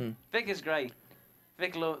 Vic is great.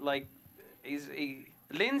 Vic,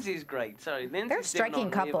 Lindsay's great. Sorry, Lindsay's they're a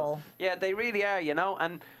striking couple. Yeah, they really are. You know,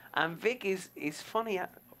 and Vic is funny.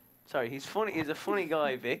 He's funny. He's a funny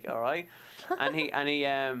guy, Vic. All right, and he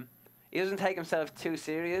doesn't take himself too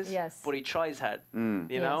serious. Yes. But he tries hard.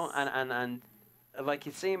 You know, and like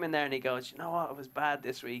you see him in there, and he goes, you know what, it was bad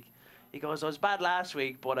this week. He goes, I was bad last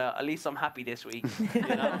week, but at least I'm happy this week. You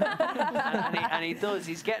know? and he does.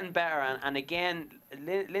 He's getting better. And again,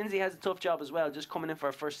 Lindsay has a tough job as well, just coming in for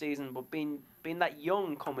her first season, but being that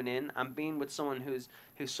young coming in and being with someone who's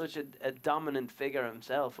such a dominant figure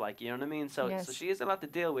himself, like, you know what I mean? So she has a lot to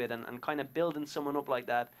deal with, and kind of building someone up like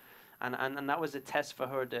that. And that was a test for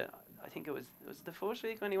her to, I think it was the first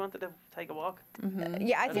week when he wanted to take a walk?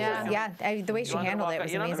 Yeah, I think the way she handled it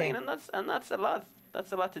was amazing. You know what I mean? And that's a lot.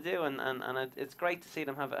 That's a lot to do, and it's great to see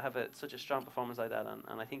them have such a strong performance like that,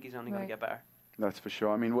 and I think he's only going to get better. That's for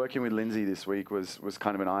sure. I mean, working with Lindsay this week was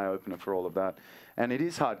kind of an eye-opener for all of that. And it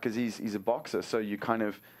is hard because he's a boxer, so you kind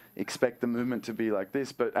of expect the movement to be like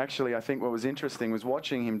this. But actually, I think what was interesting was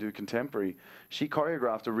watching him do contemporary. She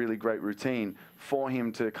choreographed a really great routine for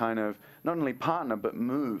him to kind of not only partner, but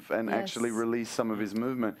move and actually release some of his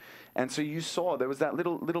movement. And so you saw there was that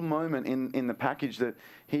little moment in the package that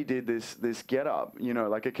he did this get up, you know,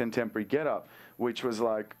 like a contemporary get up, which was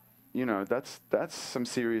like, you know, that's some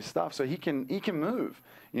serious stuff. So he can move,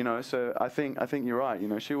 you know. So I think you're right. You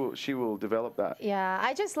know, she will develop that. Yeah,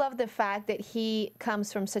 I just love the fact that he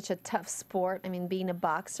comes from such a tough sport. I mean, being a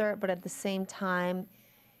boxer, but at the same time,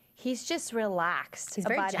 he's just relaxed. He's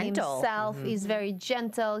very gentle. Himself. He's very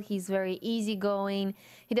gentle. He's very easygoing.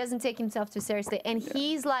 He doesn't take himself too seriously, and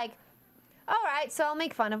he's like, all right, so I'll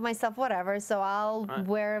make fun of myself, whatever. So I'll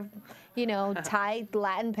wear, you know, tight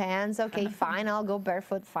Latin pants. Okay, fine. I'll go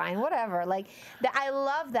barefoot. Fine, whatever. Like, I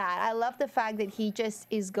love that. I love the fact that he just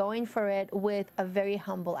is going for it with a very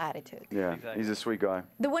humble attitude. Yeah, he's a sweet guy.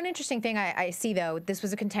 The one interesting thing I see, though, this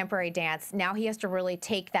was a contemporary dance. Now he has to really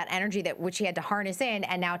take that energy which he had to harness in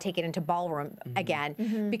and now take it into ballroom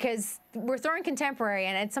again. Because we're throwing contemporary,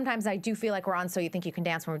 and sometimes I do feel like we're on So You Think You Can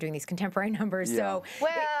Dance when we're doing these contemporary numbers. Yeah. So,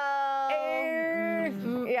 well,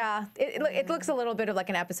 yeah, it looks a little bit of like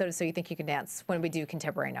an episode of So You Think You Can Dance when we do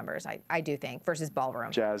contemporary numbers, I do think, versus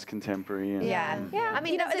ballroom. Jazz, contemporary. And Yeah. I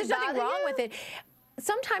mean, you know, there's nothing wrong with it.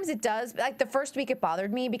 Sometimes it does. Like the first week, it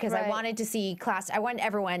bothered me because I wanted to see I want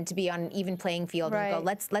everyone to be on an even playing field and go,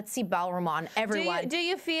 let's see ballroom on everyone. Do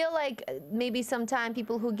you feel like maybe sometimes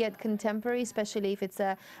people who get contemporary, especially if it's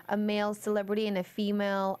a male celebrity and a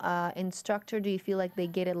female instructor, do you feel like they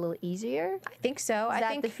get it a little easier? I think so. Is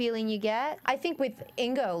that the feeling you get? I think with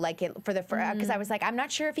Ingo, like because I was like, I'm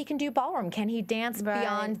not sure if he can do ballroom. Can he dance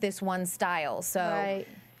beyond this one style? So.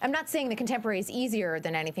 I'm not saying the contemporary is easier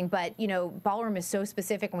than anything, but you know, ballroom is so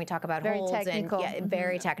specific when we talk about holds technical. and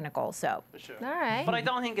very technical. So, for sure. All right. But I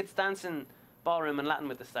don't think it's dancing ballroom and Latin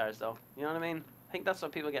with the stars, though. You know what I mean? I think that's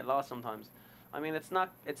what people get lost sometimes. I mean, it's not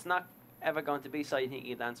ever going to be So You Think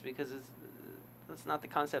You Can Dance because that's not the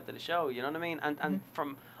concept of the show. You know what I mean? And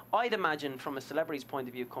from I'd imagine from a celebrity's point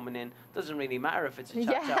of view coming in, doesn't really matter if it's a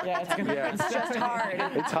cha-cha. It's just hard.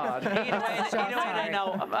 It's hard. Either way, they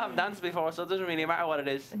know. I haven't danced before, so it doesn't really matter what it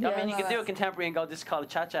is. I mean, you can do a contemporary and go, this is called a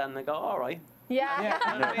cha-cha, and they go, all right. Yeah.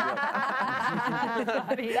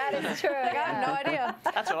 That is true. I have no idea.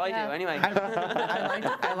 That's what I do, anyway.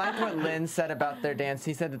 I like what Lynn said about their dance.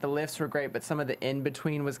 He said that the lifts were great, but some of the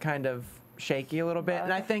in-between was kind of shaky a little bit.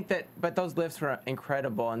 And I think that, but those lifts were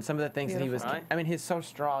incredible. And some of the things that he was, I mean, he's so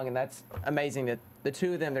strong, and that's amazing that the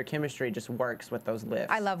two of them, their chemistry just works with those lifts.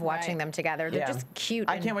 I love watching them together. They're just cute.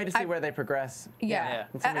 I can't wait to see where they progress.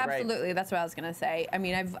 Absolutely. That's what I was going to say. I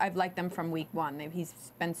mean, I've liked them from week one. He's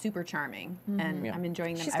been super charming, and I'm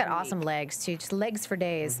enjoying them. She's got awesome legs, too. Just legs for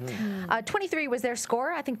days. 23 was their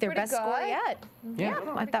score. I think their best score yet.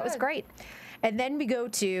 Yeah, that was great. And then we go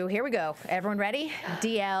to, here we go. Everyone ready?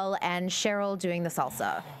 DL and Cheryl doing the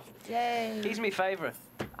salsa. Yay. He's my favorite.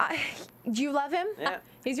 Do you love him? Yeah.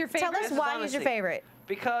 He's your favorite? Tell us why he's your favorite.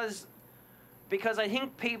 Because I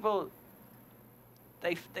think people,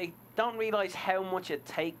 they don't realize how much it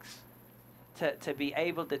takes to be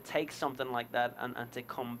able to take something like that and to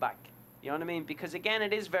come back. You know what I mean? Because again,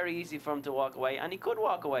 it is very easy for him to walk away, and he could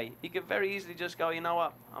walk away. He could very easily just go, you know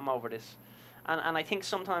what, I'm over this. And I think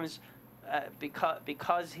sometimes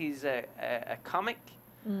because he's a comic,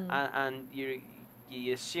 and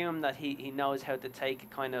you assume that he knows how to take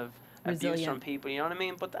kind of abuse from people, you know what I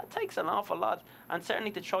mean? But that takes an awful lot, and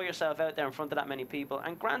certainly to throw yourself out there in front of that many people.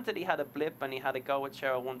 And granted, he had a blip and he had a go with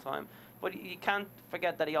Cheryl one time, but you can't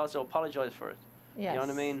forget that he also apologized for it. Yes. You know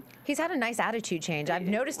what I mean? He's had a nice attitude change. I've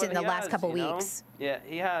noticed it in the last couple weeks. Yeah,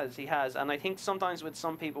 he has. And I think sometimes with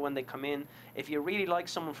some people when they come in, if you really like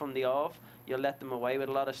someone from the off, you'll let them away with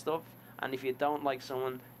a lot of stuff. And if you don't like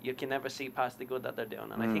someone, you can never see past the good that they're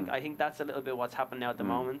doing. And I think that's a little bit what's happened now at the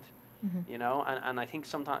moment. You know, and I think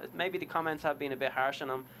sometimes maybe the comments have been a bit harsh on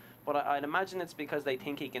him, but I'd imagine it's because they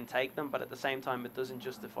think he can take them, but at the same time it doesn't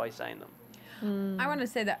justify saying them. I want to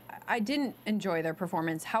say that I didn't enjoy their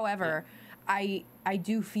performance. However, I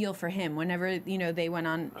do feel for him. Whenever, you know, they went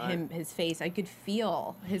on his face, I could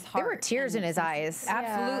feel his heart. There were tears in his eyes.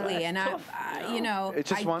 Absolutely. And you know,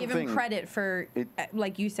 I give him credit for,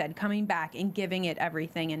 like you said, coming back and giving it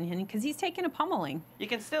everything, and because he's taken a pummeling. You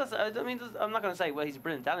can still, I mean, I'm not going to say, well, he's a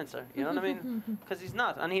brilliant dancer, you know what I mean? Because he's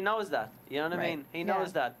not, and he knows that, you know what I mean? He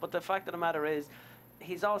knows that. But the fact of the matter is,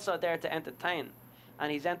 he's also there to entertain.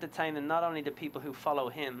 And he's entertaining not only the people who follow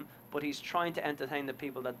him, but he's trying to entertain the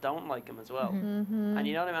people that don't like him as well. And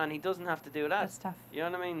you know what I mean? He doesn't have to do that. That's tough. You know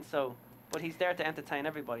what I mean? So but he's there to entertain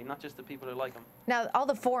everybody, not just the people who like him. Now, all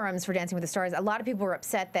the forums for Dancing with the Stars, a lot of people were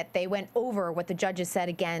upset that they went over what the judges said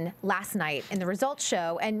again last night in the results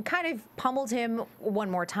show and kind of pummeled him one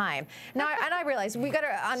more time. Now, and I realize we got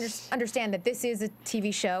to understand that this is a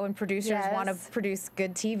TV show and producers want to produce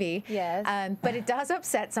good TV. Yes. But it does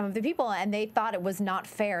upset some of the people, and they thought it was not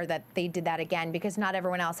fair that they did that again because not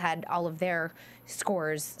everyone else had all of their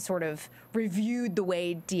scores sort of reviewed the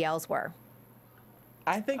way DL's were.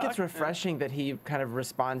 I think it's refreshing that he kind of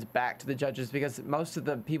responds back to the judges because most of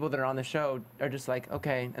the people that are on the show are just like,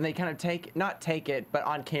 okay, and they kind of not take it, but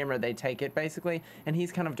on camera they take it basically, and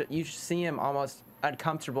he's kind of, you see him almost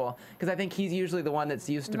uncomfortable because I think he's usually the one that's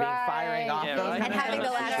used to being firing off those and having the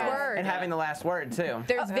last word. And having the last word too.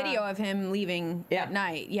 There's video of him leaving at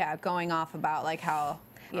night, going off about like how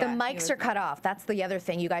the mics are cut off. That's the other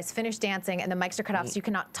thing. You guys finish dancing and the mics are cut off, so you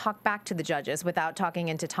cannot talk back to the judges without talking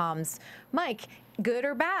into Tom's mic. Good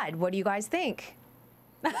or bad? What do you guys think?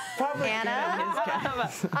 Probably Anna?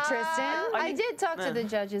 Tristan? I did talk to the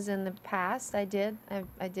judges in the past. I did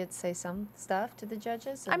say some stuff to the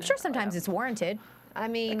judges. I'm sure sometimes it's warranted. I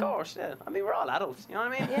mean, of course, yeah. I mean, we're all adults. You know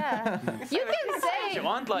what I mean? Yeah. You can say you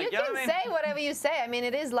want, like, you can say whatever you say. I mean,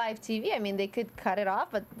 it is live TV. I mean, they could cut it off,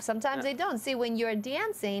 but sometimes they don't. See, when you're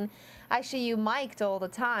dancing, actually, you mic'd all the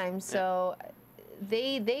time, so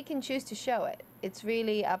they can choose to show it. It's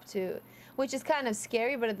really up to, which is kind of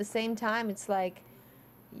scary, but at the same time, it's like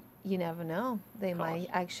you never know. They might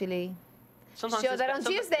actually show that on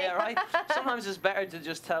Tuesday. Yeah, right. Sometimes it's better to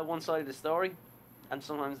just tell one side of the story. And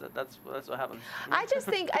sometimes that's what happens. I just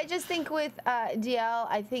think with DL,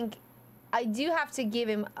 I think I do have to give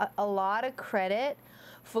him a lot of credit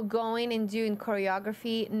for going and doing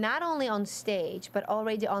choreography, not only on stage, but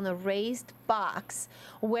already on a raised box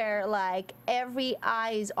where like every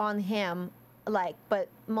eye is on him, like, but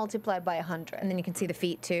multiplied by 100. And then you can see the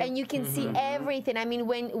feet too. And you can see everything. I mean,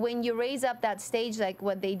 when you raise up that stage, like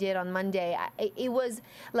what they did on Monday, it was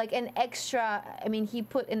like an extra, I mean, he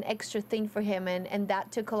put an extra thing for him, and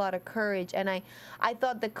that took a lot of courage. And I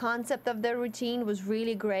thought the concept of the routine was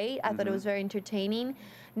really great. I thought it was very entertaining.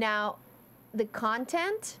 Now, the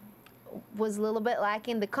content was a little bit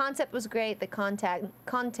lacking. The concept was great. The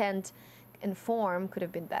content and form could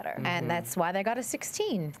have been better. And that's why they got a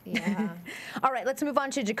 16. Yeah. All right, let's move on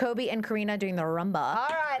to Jacoby and Karina doing the rumba. All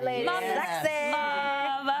right, ladies. Sexy.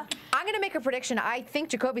 Love. I'm going to make a prediction. I think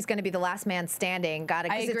Jacoby's going to be the last man standing. Got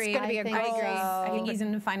it. I agree. It's going to be a I agree. I think he's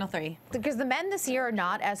in the final 3. Because the men this year are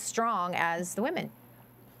not as strong as the women.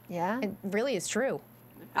 Yeah. It really is true.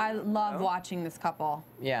 I love watching this couple.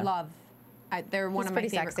 Yeah. Love. They're one of my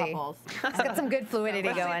favorite couples. He's got some good fluidity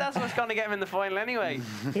going. See, that's what's going to get him in the final anyway.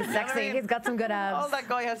 He's sexy. He's got some good abs. All that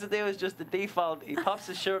guy has to do is just the default. He pops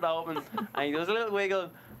his shirt open and he does a little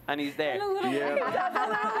wiggle and he's there. You know what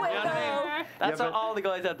I mean? That's all the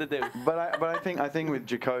guys have to do. But I think with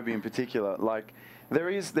Jacoby in particular, like there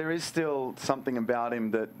is still something about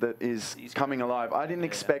him that is coming alive. I didn't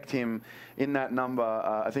expect him in that number.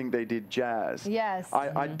 I think they did jazz. Yes.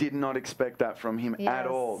 I did not expect that from him at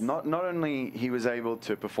all. Not only he was able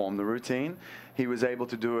to perform the routine, he was able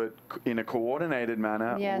to do it in a coordinated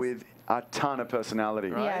manner with a ton of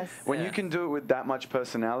personality. Right? Yes. When you can do it with that much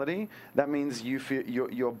personality, that means you feel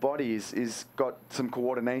your body is got some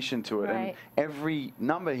coordination to it. Right. And every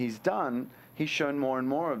number he's done, he's shown more and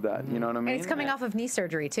more of that. You know what I mean? And he's coming off of knee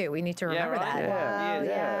surgery too. We need to remember that.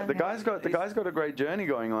 Yeah. The guy's got a great journey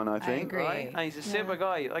going on, I think. I agree. Right? And he's a super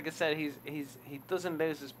guy. Like I said, he doesn't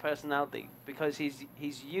lose his personality because he's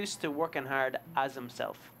used to working hard as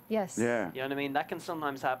himself. Yes. Yeah. You know what I mean? That can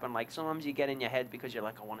sometimes happen. Like sometimes you get in your head because you're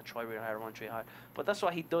like, I want to try really hard, I want to try hard. But that's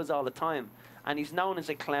what he does all the time. And he's known as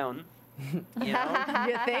a clown. You know?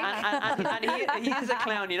 You think? And he is a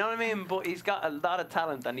clown, you know what I mean? But he's got a lot of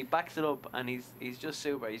talent and he backs it up and he's just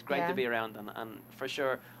super. He's great to be around and for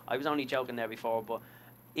sure, I was only joking there before, but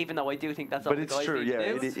even though I do think that's all the guys need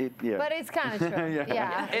to do. But it's kind of true.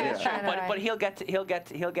 It is true. But he'll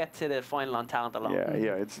get to the final on talent alone.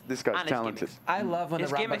 Yeah. This guy's talented. I love when the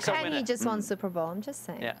rumba comes. And he just won Super Bowl. I'm just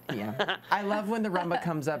saying. Yeah. I love when the rumba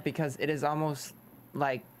comes up because it is almost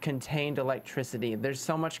like contained electricity. There's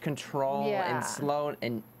so much control and slow,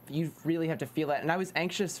 and you really have to feel that. And I was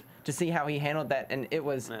anxious to see how he handled that, and it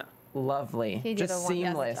was lovely, just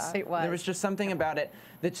seamless. It was. There was just something about it.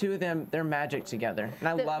 The two of them, they're magic together, and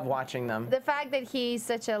I love watching them. The fact that he's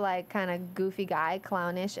such a kind of goofy guy,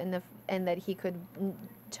 clownish, and that he could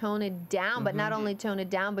tone it down, but not only tone it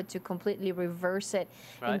down, but to completely reverse it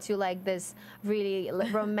into like this really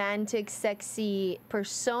romantic, sexy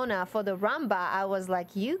persona for the rumba. I was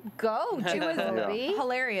like, you go, Julie.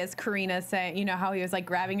 Hilarious, Karina saying, you know, how he was like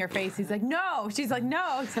grabbing her face. He's like, no. She's like,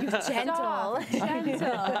 no. He's gentle. Gentle. You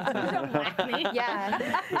don't whack me.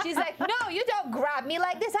 Yeah. She's like, no, you don't grab me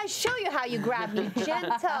like this. I show you how you grab me.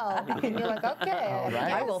 Gentle. And you're like, okay. Right.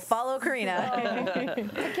 I will follow Karina.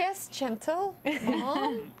 I guess gentle.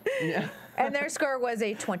 Yeah. And their score was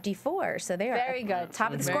a 24, so they are very good.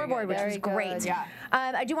 Top of the scoreboard, which is great. Yeah.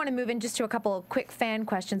 I do want to move in just to a couple of quick fan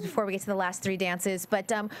questions before we get to the last three dances,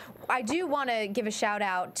 but I do want to give a shout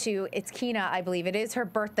out to, it's Kina, I believe. It is her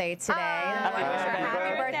birthday today.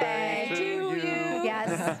 Happy birthday to you.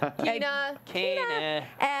 Yes. Kina.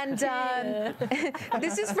 And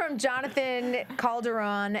this is from Jonathan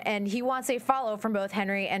Calderon, and he wants a follow from both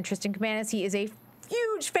Henry and Tristan MacManus. He is a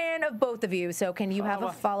huge fan of both of you, so can you have a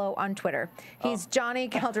follow on Twitter? He's Johnny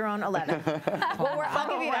Calderon 11. Well, I'll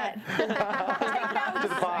give you that.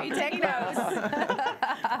 Take notes.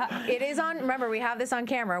 It is on. Remember, we have this on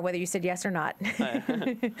camera, whether you said yes or not.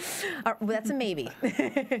 That's a maybe.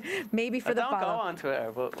 Maybe for the follow. Don't go on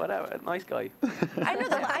Twitter, but whatever. Nice guy. I know.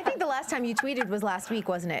 I think the last time you tweeted was last week,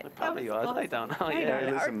 wasn't it? It probably was. I don't know.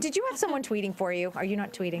 Yeah. Or did you have someone tweeting for you? Are you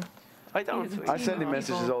not tweeting? I don't tweet. I send him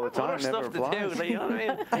messages all the time, never replies. You know what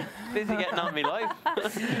I mean? Busy getting on me life.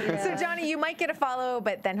 So, Johnny, you might get a follow,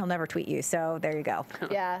 but then he'll never tweet you, so there you go.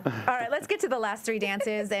 Yeah. All right, let's get to the last three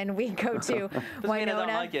dances, and we go to Winona. I don't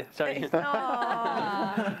like you. Sorry.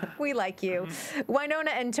 Aww, we like you.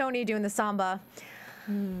 Winona and Tony doing the samba.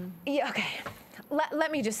 Yeah, okay.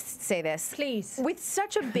 Let me just say this. Please. With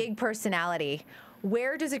such a big personality,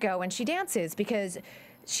 where does it go when she dances? Because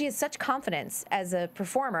she has such confidence as a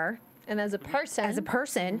performer. And as a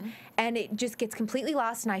person. And it just gets completely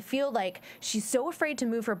lost, and I feel like she's so afraid to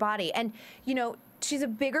move her body. And, you know, she's a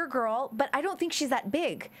bigger girl, but I don't think she's that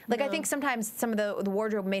big. Like, I think sometimes some of the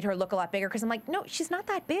wardrobe made her look a lot bigger, because I'm like, no, she's not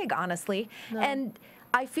that big, honestly. No. And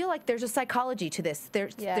I feel like there's a psychology to this.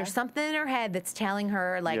 There's something in her head that's telling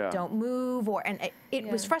her, like, don't move, and it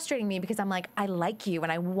was frustrating me, because I'm like, I like you,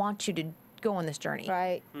 and I want you to go on this journey.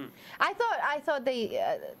 Right. I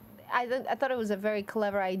thought it was a very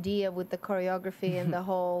clever idea with the choreography and the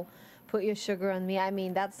whole "Put Your Sugar on Me." I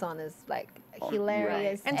mean, that song is like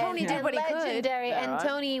hilarious. And Tony did what he could. Legendary. And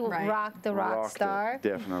Tony rocked the rock star.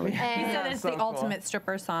 Definitely. He said it's the ultimate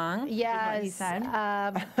stripper song. Yes. He said.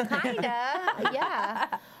 Kinda.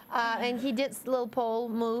 Yeah. And he did a little pole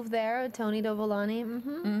move there, Tony Dovolani.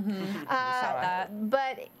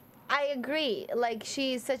 But I agree. Like,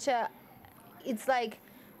 she's such a. It's like,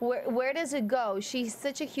 where does it go? She's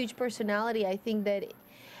such a huge personality. I think that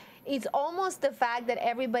it's almost the fact that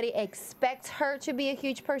everybody expects her to be a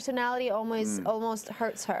huge personality almost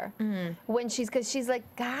hurts her when because she's like,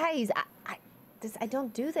 guys, I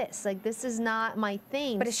don't do this. Like, this is not my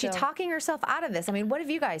thing. But is she talking herself out of this? I mean, what have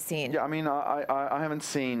you guys seen? Yeah, I mean, I haven't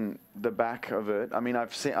seen the back of it. I mean,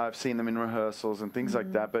 I've seen them in rehearsals and things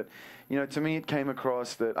like that. But, you know, to me, it came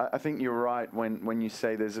across that I think you're right when you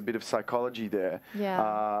say there's a bit of psychology there.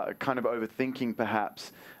 Yeah. Kind of overthinking,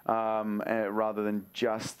 perhaps, rather than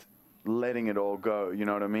just letting it all go. You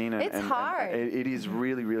know what I mean? It's hard. And it is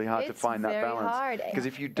really, really hard to find that balance. It's very hard. Because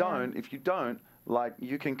if you don't, like,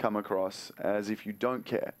 you can come across as if you don't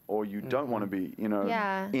care or you don't want to be, you know,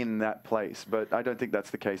 in that place. But I don't think that's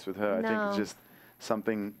the case with her. No. I think it's just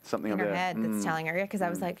something in her head that's telling her. Because I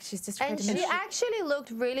was like, she's just. And she actually looked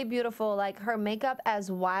really beautiful. Like, her makeup, as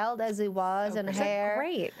wild as it was, and hair.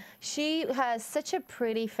 Great. She has such a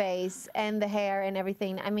pretty face, and the hair and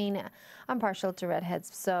everything. I mean, I'm partial to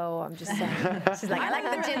redheads, so I'm just saying. She's like, I like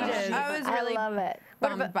the gingers. I love it.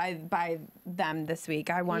 Bummed by them this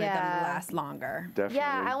week. I wanted them to last longer. Definitely.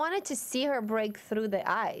 Yeah, I wanted to see her break through the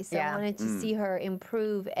ice. Yeah. I wanted to see her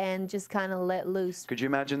improve and just kind of let loose. Could you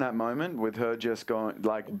imagine that moment with her just going,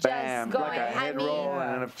 like, bam, like a head roll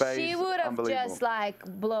and a face? She would have just, like,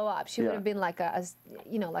 blow up. She would have been like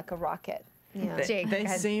like a rocket. Yeah. They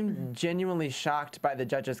seemed genuinely shocked by the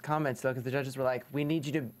judges' comments, though, because the judges were like, we need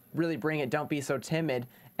you to really bring it, don't be so timid.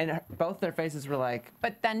 And both their faces were like,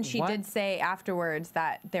 but then she did say afterwards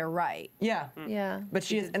that they're right. Yeah. Yeah. But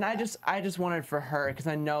she is, and I just wanted for her, because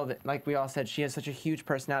I know that, like we all said, she has such a huge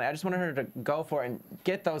personality. I just wanted her to go for it and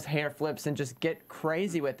get those hair flips and just get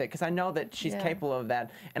crazy with it, because I know that she's capable of that.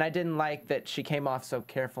 And I didn't like that she came off so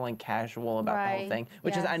careful and casual about the whole thing,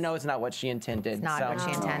 which is, I know it's not what she intended. It's not what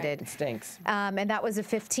she intended. It stinks. And that was a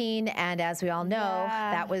 15, and as we all know,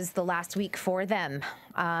 that was the last week for them.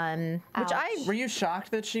 Were you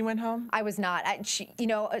shocked that she went home? I was not. I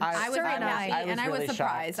was really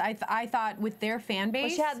surprised. I thought with their fan base, well,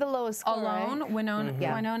 she had the lowest score, alone, right?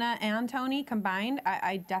 Winona and Tony combined,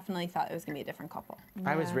 I definitely thought it was going to be a different couple.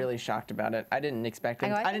 I was really shocked about it. I didn't expect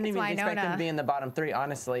him. I didn't even expect him to be in the bottom 3,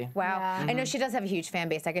 honestly. Wow. Yeah. I know she does have a huge fan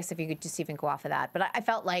base. I guess if you could just even go off of that. But I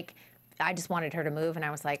felt like I just wanted her to move, and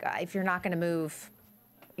I was like, if you're not going to move,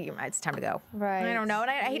 it's time to go. Right. I don't know,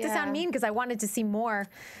 and I hate to sound mean because I wanted to see more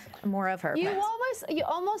of her. You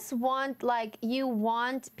almost want, like, you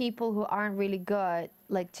want people who aren't really good,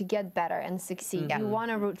 like, to get better and succeed. You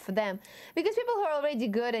want to root for them, because people who are already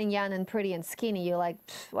good and young and pretty and skinny, you're like,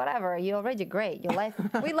 whatever, you're already great. Your life,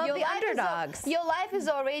 we love the underdogs. Your life is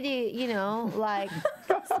already, you know, like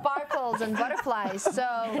sparkles and butterflies.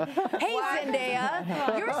 So, hey,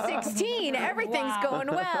 Zendaya, you're 16. Everything's going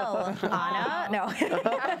well. Anna, no.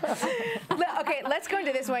 Okay, let's go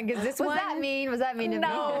into this one because this one. Was that mean? Was that mean?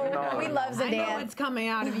 No, we love Zendaya. I know what's coming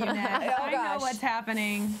out of you next. I know what's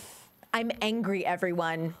happening. I'm angry,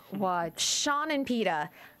 everyone. What? Sean and Peta.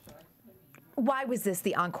 Why was this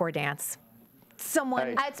the encore dance?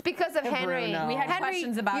 Someone. It's because of Henry. We had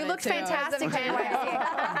questions about it. You look fantastic.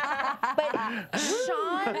 But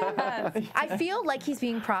Sean, I feel like he's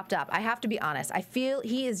being propped up. I have to be honest. I feel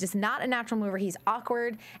he is just not a natural mover. He's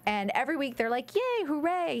awkward. And every week they're like, yay,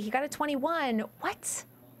 hooray, he got a 21. What?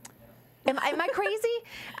 Am I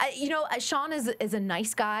crazy? You know, Sean is a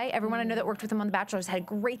nice guy. Everyone I know that worked with him on The Bachelor has had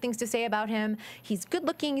great things to say about him. He's good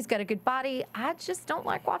looking. He's got a good body. I just don't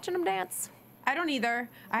like watching him dance. I don't either.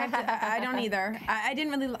 I don't either. I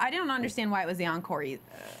don't understand why it was the encore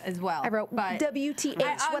as well. I wrote, but WTH,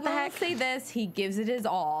 what the heck? I will say this, he gives it his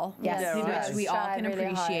all, which we all can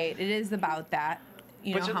appreciate. It is about that.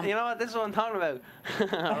 You know what? This is what I'm talking about.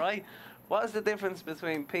 All right? What is the difference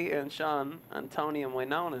between Peter and Sean and Tony and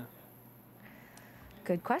Winona?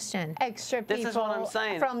 Good question. Extra people this is what I'm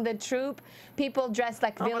saying. From the troupe, people dressed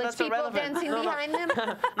like village people dancing behind them.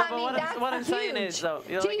 What I'm saying is, though,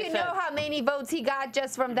 do you know how many votes he got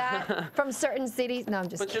just from that, from certain cities? No, I'm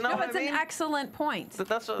just kidding. No, it's an excellent point. So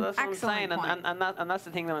that's what I'm saying, and that's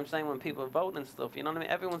the thing that I'm saying when people vote and stuff. You know what I mean?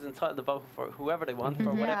 Everyone's entitled to vote for whoever they want,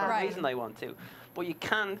 for whatever reason they want to. But you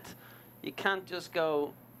can't just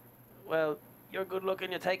go, well, you're good looking,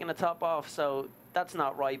 you're taking the top off, so that's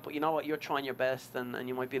not right, but you know what, you're trying your best, and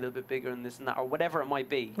you might be a little bit bigger and this and that, or whatever it might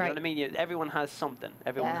be. You know what I mean? Everyone has something.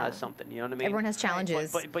 Everyone has something. You know what I mean? Everyone has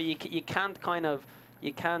challenges. But you can't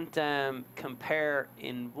compare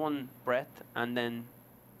in one breath and then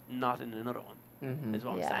not in another one. Is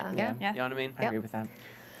what I'm saying. Yeah. You know what I mean? I agree with that.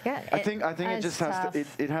 Yeah, I think it just has to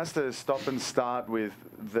it has to stop and start with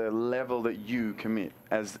the level that you commit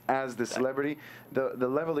as the celebrity. The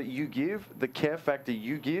level that you give, the care factor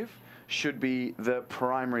you give, should be the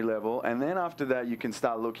primary level, and then after that you can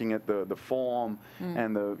start looking at the form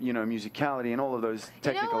and the musicality and all of those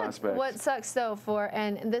technical aspects. What sucks though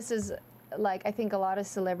and this is like I think a lot of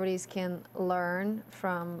celebrities can learn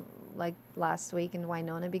from like last week in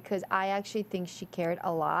Winona, because I actually think she cared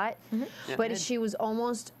a lot, but she was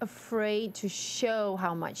almost afraid to show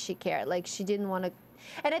how much she cared. Like she didn't want to.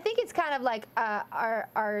 And I think it's kind of like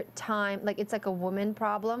our time, like it's like a women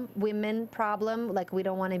problem. Like we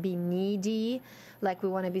don't want to be needy, like we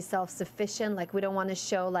want to be self-sufficient, like we don't want to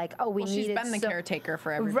show like, oh, we need it. She's been the caretaker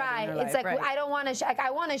for everybody. Right. In her It's life, like I don't want to. I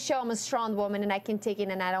want to show I'm a strong woman and I can take it,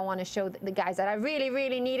 and I don't want to show the guys that I really,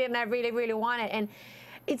 really need it and I really, really want it. And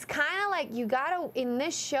it's kind of like you gotta in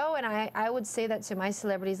this show, and I would say that to my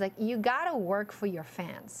celebrities, like you gotta work for your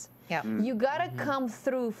fans. Yep. You gotta come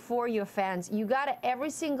through for your fans. You gotta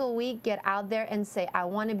every single week get out there and say, I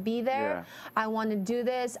want to be there. I want to do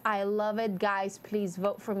this. I love it. Guys, please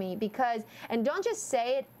vote for me. And don't just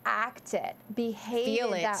say it, act it.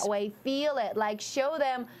 Behave it that way. Feel it. Like show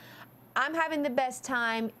them, I'm having the best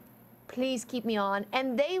time. Please keep me on.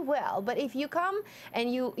 And they will. But if you come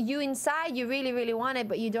and you inside, you really, really want it,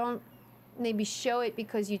 but you don't maybe show it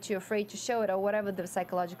because you're too afraid to show it or whatever the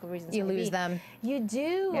psychological reasons you lose them. You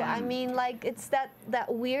do. I mean, like it's that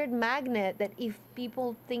weird magnet that if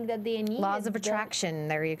people think that they need laws of attraction,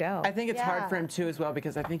 there you go. I think it's hard for him too as well,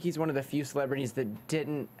 because I think he's one of the few celebrities that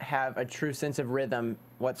didn't have a true sense of rhythm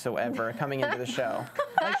whatsoever coming into the show.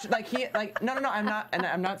 No,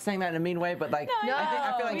 I'm not saying that in a mean way, but like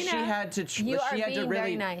I feel like she had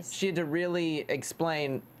to really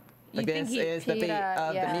explain. Like this is the beat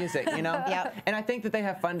of the music, you know? And I think that they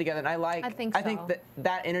have fun together, and I think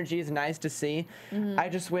that energy is nice to see. I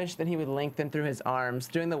just wish that he would lengthen through his arms.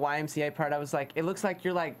 Doing the YMCA part, I was like, it looks like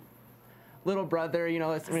you're like little brother, you know,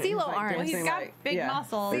 CeeLo arms. Well, he's got big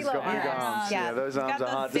muscles. He's got big arms. Yeah, those arms are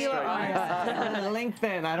hard to straighten.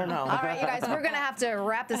 Lengthen, I don't know. All right, you guys, we're going to have to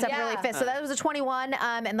wrap this up really fast. So that was a 21,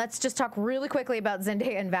 and let's just talk really quickly about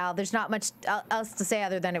Zendaya and Val. There's not much else to say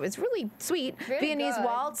other than it was really sweet. Really Viennese good.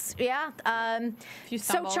 waltz,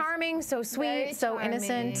 so charming, so sweet, so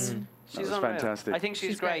innocent. She's fantastic. I think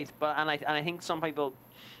she's great, but and I think some people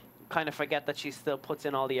kind of forget that she still puts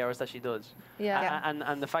in all the hours that she does. Yeah.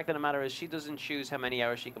 And the fact of the matter is she doesn't choose how many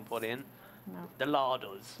hours she can put in. No. The law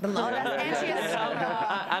does. The law does. And she has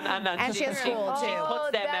and she has school, too. She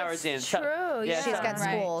puts them hours in. True. Yeah, she's got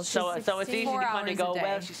school. So it's easy to kind of go,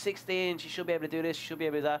 well, she's 16, she should be able to do this, she should be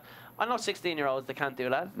able to do that. I know 16-year-olds that can't do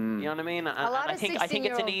that. You know what I mean? And I think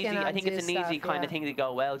it's an easy kind of thing to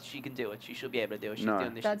go, well, she can do it. She should be able to do it. She's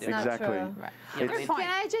doing this. That's not true. Right. Can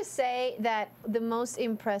I just say that the most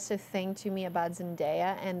impressive thing to me about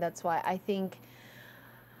Zendaya, and that's why I think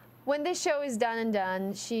when this show is done and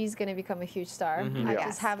done, she's going to become a huge star. I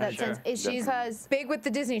just have that sense. She's big with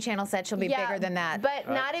the Disney Channel set. She'll be bigger than that. But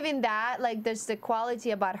not even that. Like, there's the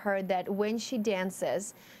quality about her that when she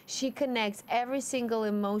dances, she connects every single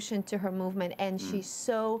emotion to her movement, and she's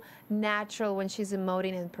so natural when she's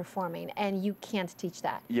emoting and performing, and you can't teach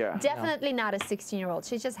that. Yeah. Definitely not a 16-year-old.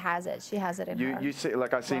 She just has it. She has it in her. You see,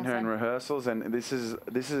 like I've seen her in rehearsals, and this is a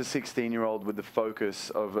 16-year-old with the focus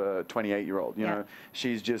of a 28-year-old. You know,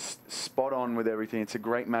 she's just spot on with everything. It's a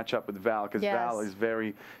great matchup with Val, because Val is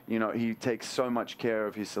very, you know, he takes so much care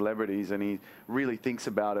of his celebrities, and he really thinks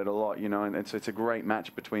about it a lot, you know, and so it's a great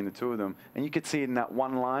match between the two of them. And you could see it in that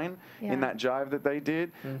one line, in that jive that they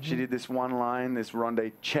did. She did this one line, this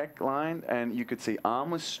ronde check line, and you could see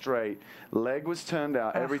arm was straight, leg was turned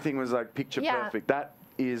out, everything was like picture perfect. That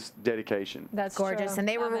is dedication. That's gorgeous. True. And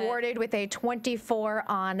they were rewarded with a 24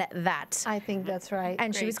 on that. I think that's right.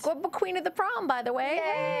 And she was queen of the prom, by the way.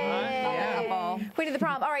 Yay. Queen of the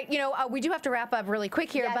prom. All right, you know, we do have to wrap up really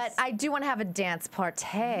quick here, but I do want to have a dance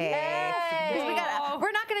party.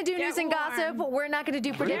 We're not going to do news and gossip. We're not going to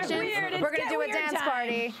do predictions. We're going to do a dance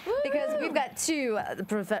party because we've got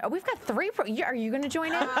we've got three. Are you going to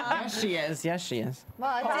join in? Yes, she is. Yes, she is.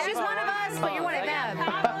 Well, she's one of us, but you're one of them.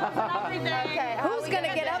 Okay. Who's going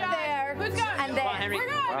to get up there? Who's going? And then Henry.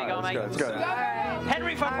 Here we go, mate. Let's go.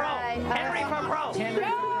 Henry for pro. Henry for pro. Henry.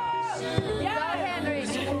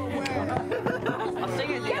 I'll sing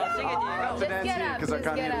it to you. I'll sing it to you. Just get up. Just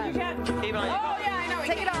get up. Keep on. Oh, yeah, I know.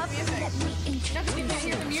 take it off.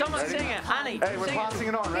 Someone sing it. Annie. Hey, we're passing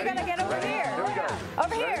it on. Ready? We gotta get over here. Here we go.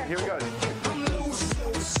 Over here. Here we go.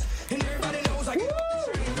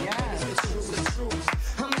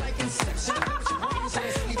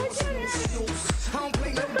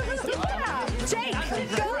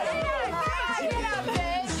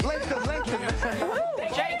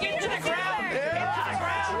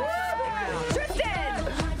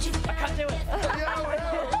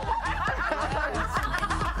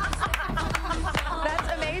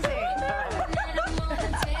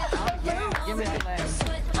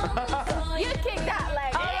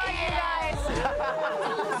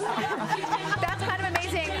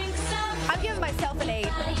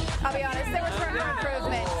 I'll be honest, there was room for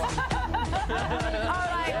improvement. All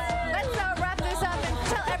right, let's wrap this up and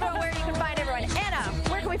tell everyone where you can find everyone. Anna,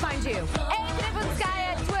 where can we find you?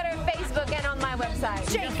 Trebunskaya, Twitter, Facebook, and on my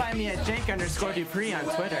website. You can find me at Jake_Dupree on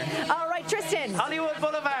Twitter. All right, Tristan. Hollywood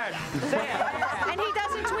Boulevard. And he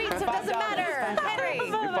doesn't tweet, so it doesn't matter. Henry.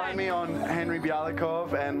 You can find me on Henry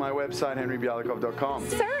Byalikov and my website, henrybyalikov.com.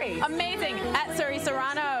 Suri. Amazing. At Suri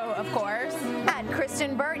Serano, of course. At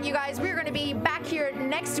Kristyn Burtt. You guys, we're going to be back here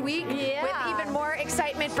next week with even more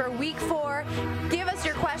excitement for week 4. Give us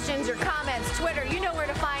your questions, your comments, Twitter. You know where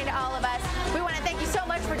to find all of us. We want to thank you so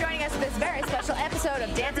much for joining us for this very special episode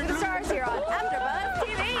of Dancing with the Stars here on AfterBuzz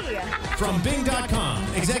TV. From Bing.com,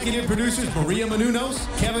 executive producers Maria Menounos,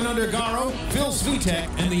 Kevin Undergaro, Phil Svitek,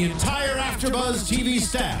 and the entire AfterBuzz TV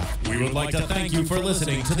staff, we would like to thank you for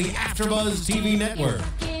listening to the AfterBuzz TV network.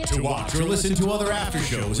 To watch or listen to other after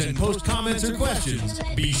shows and post comments or questions,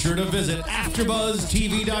 be sure to visit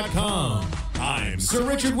AfterBuzzTV.com. I'm Sir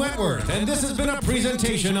Richard Wentworth, and this has been a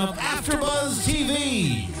presentation of AfterBuzz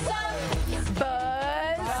TV.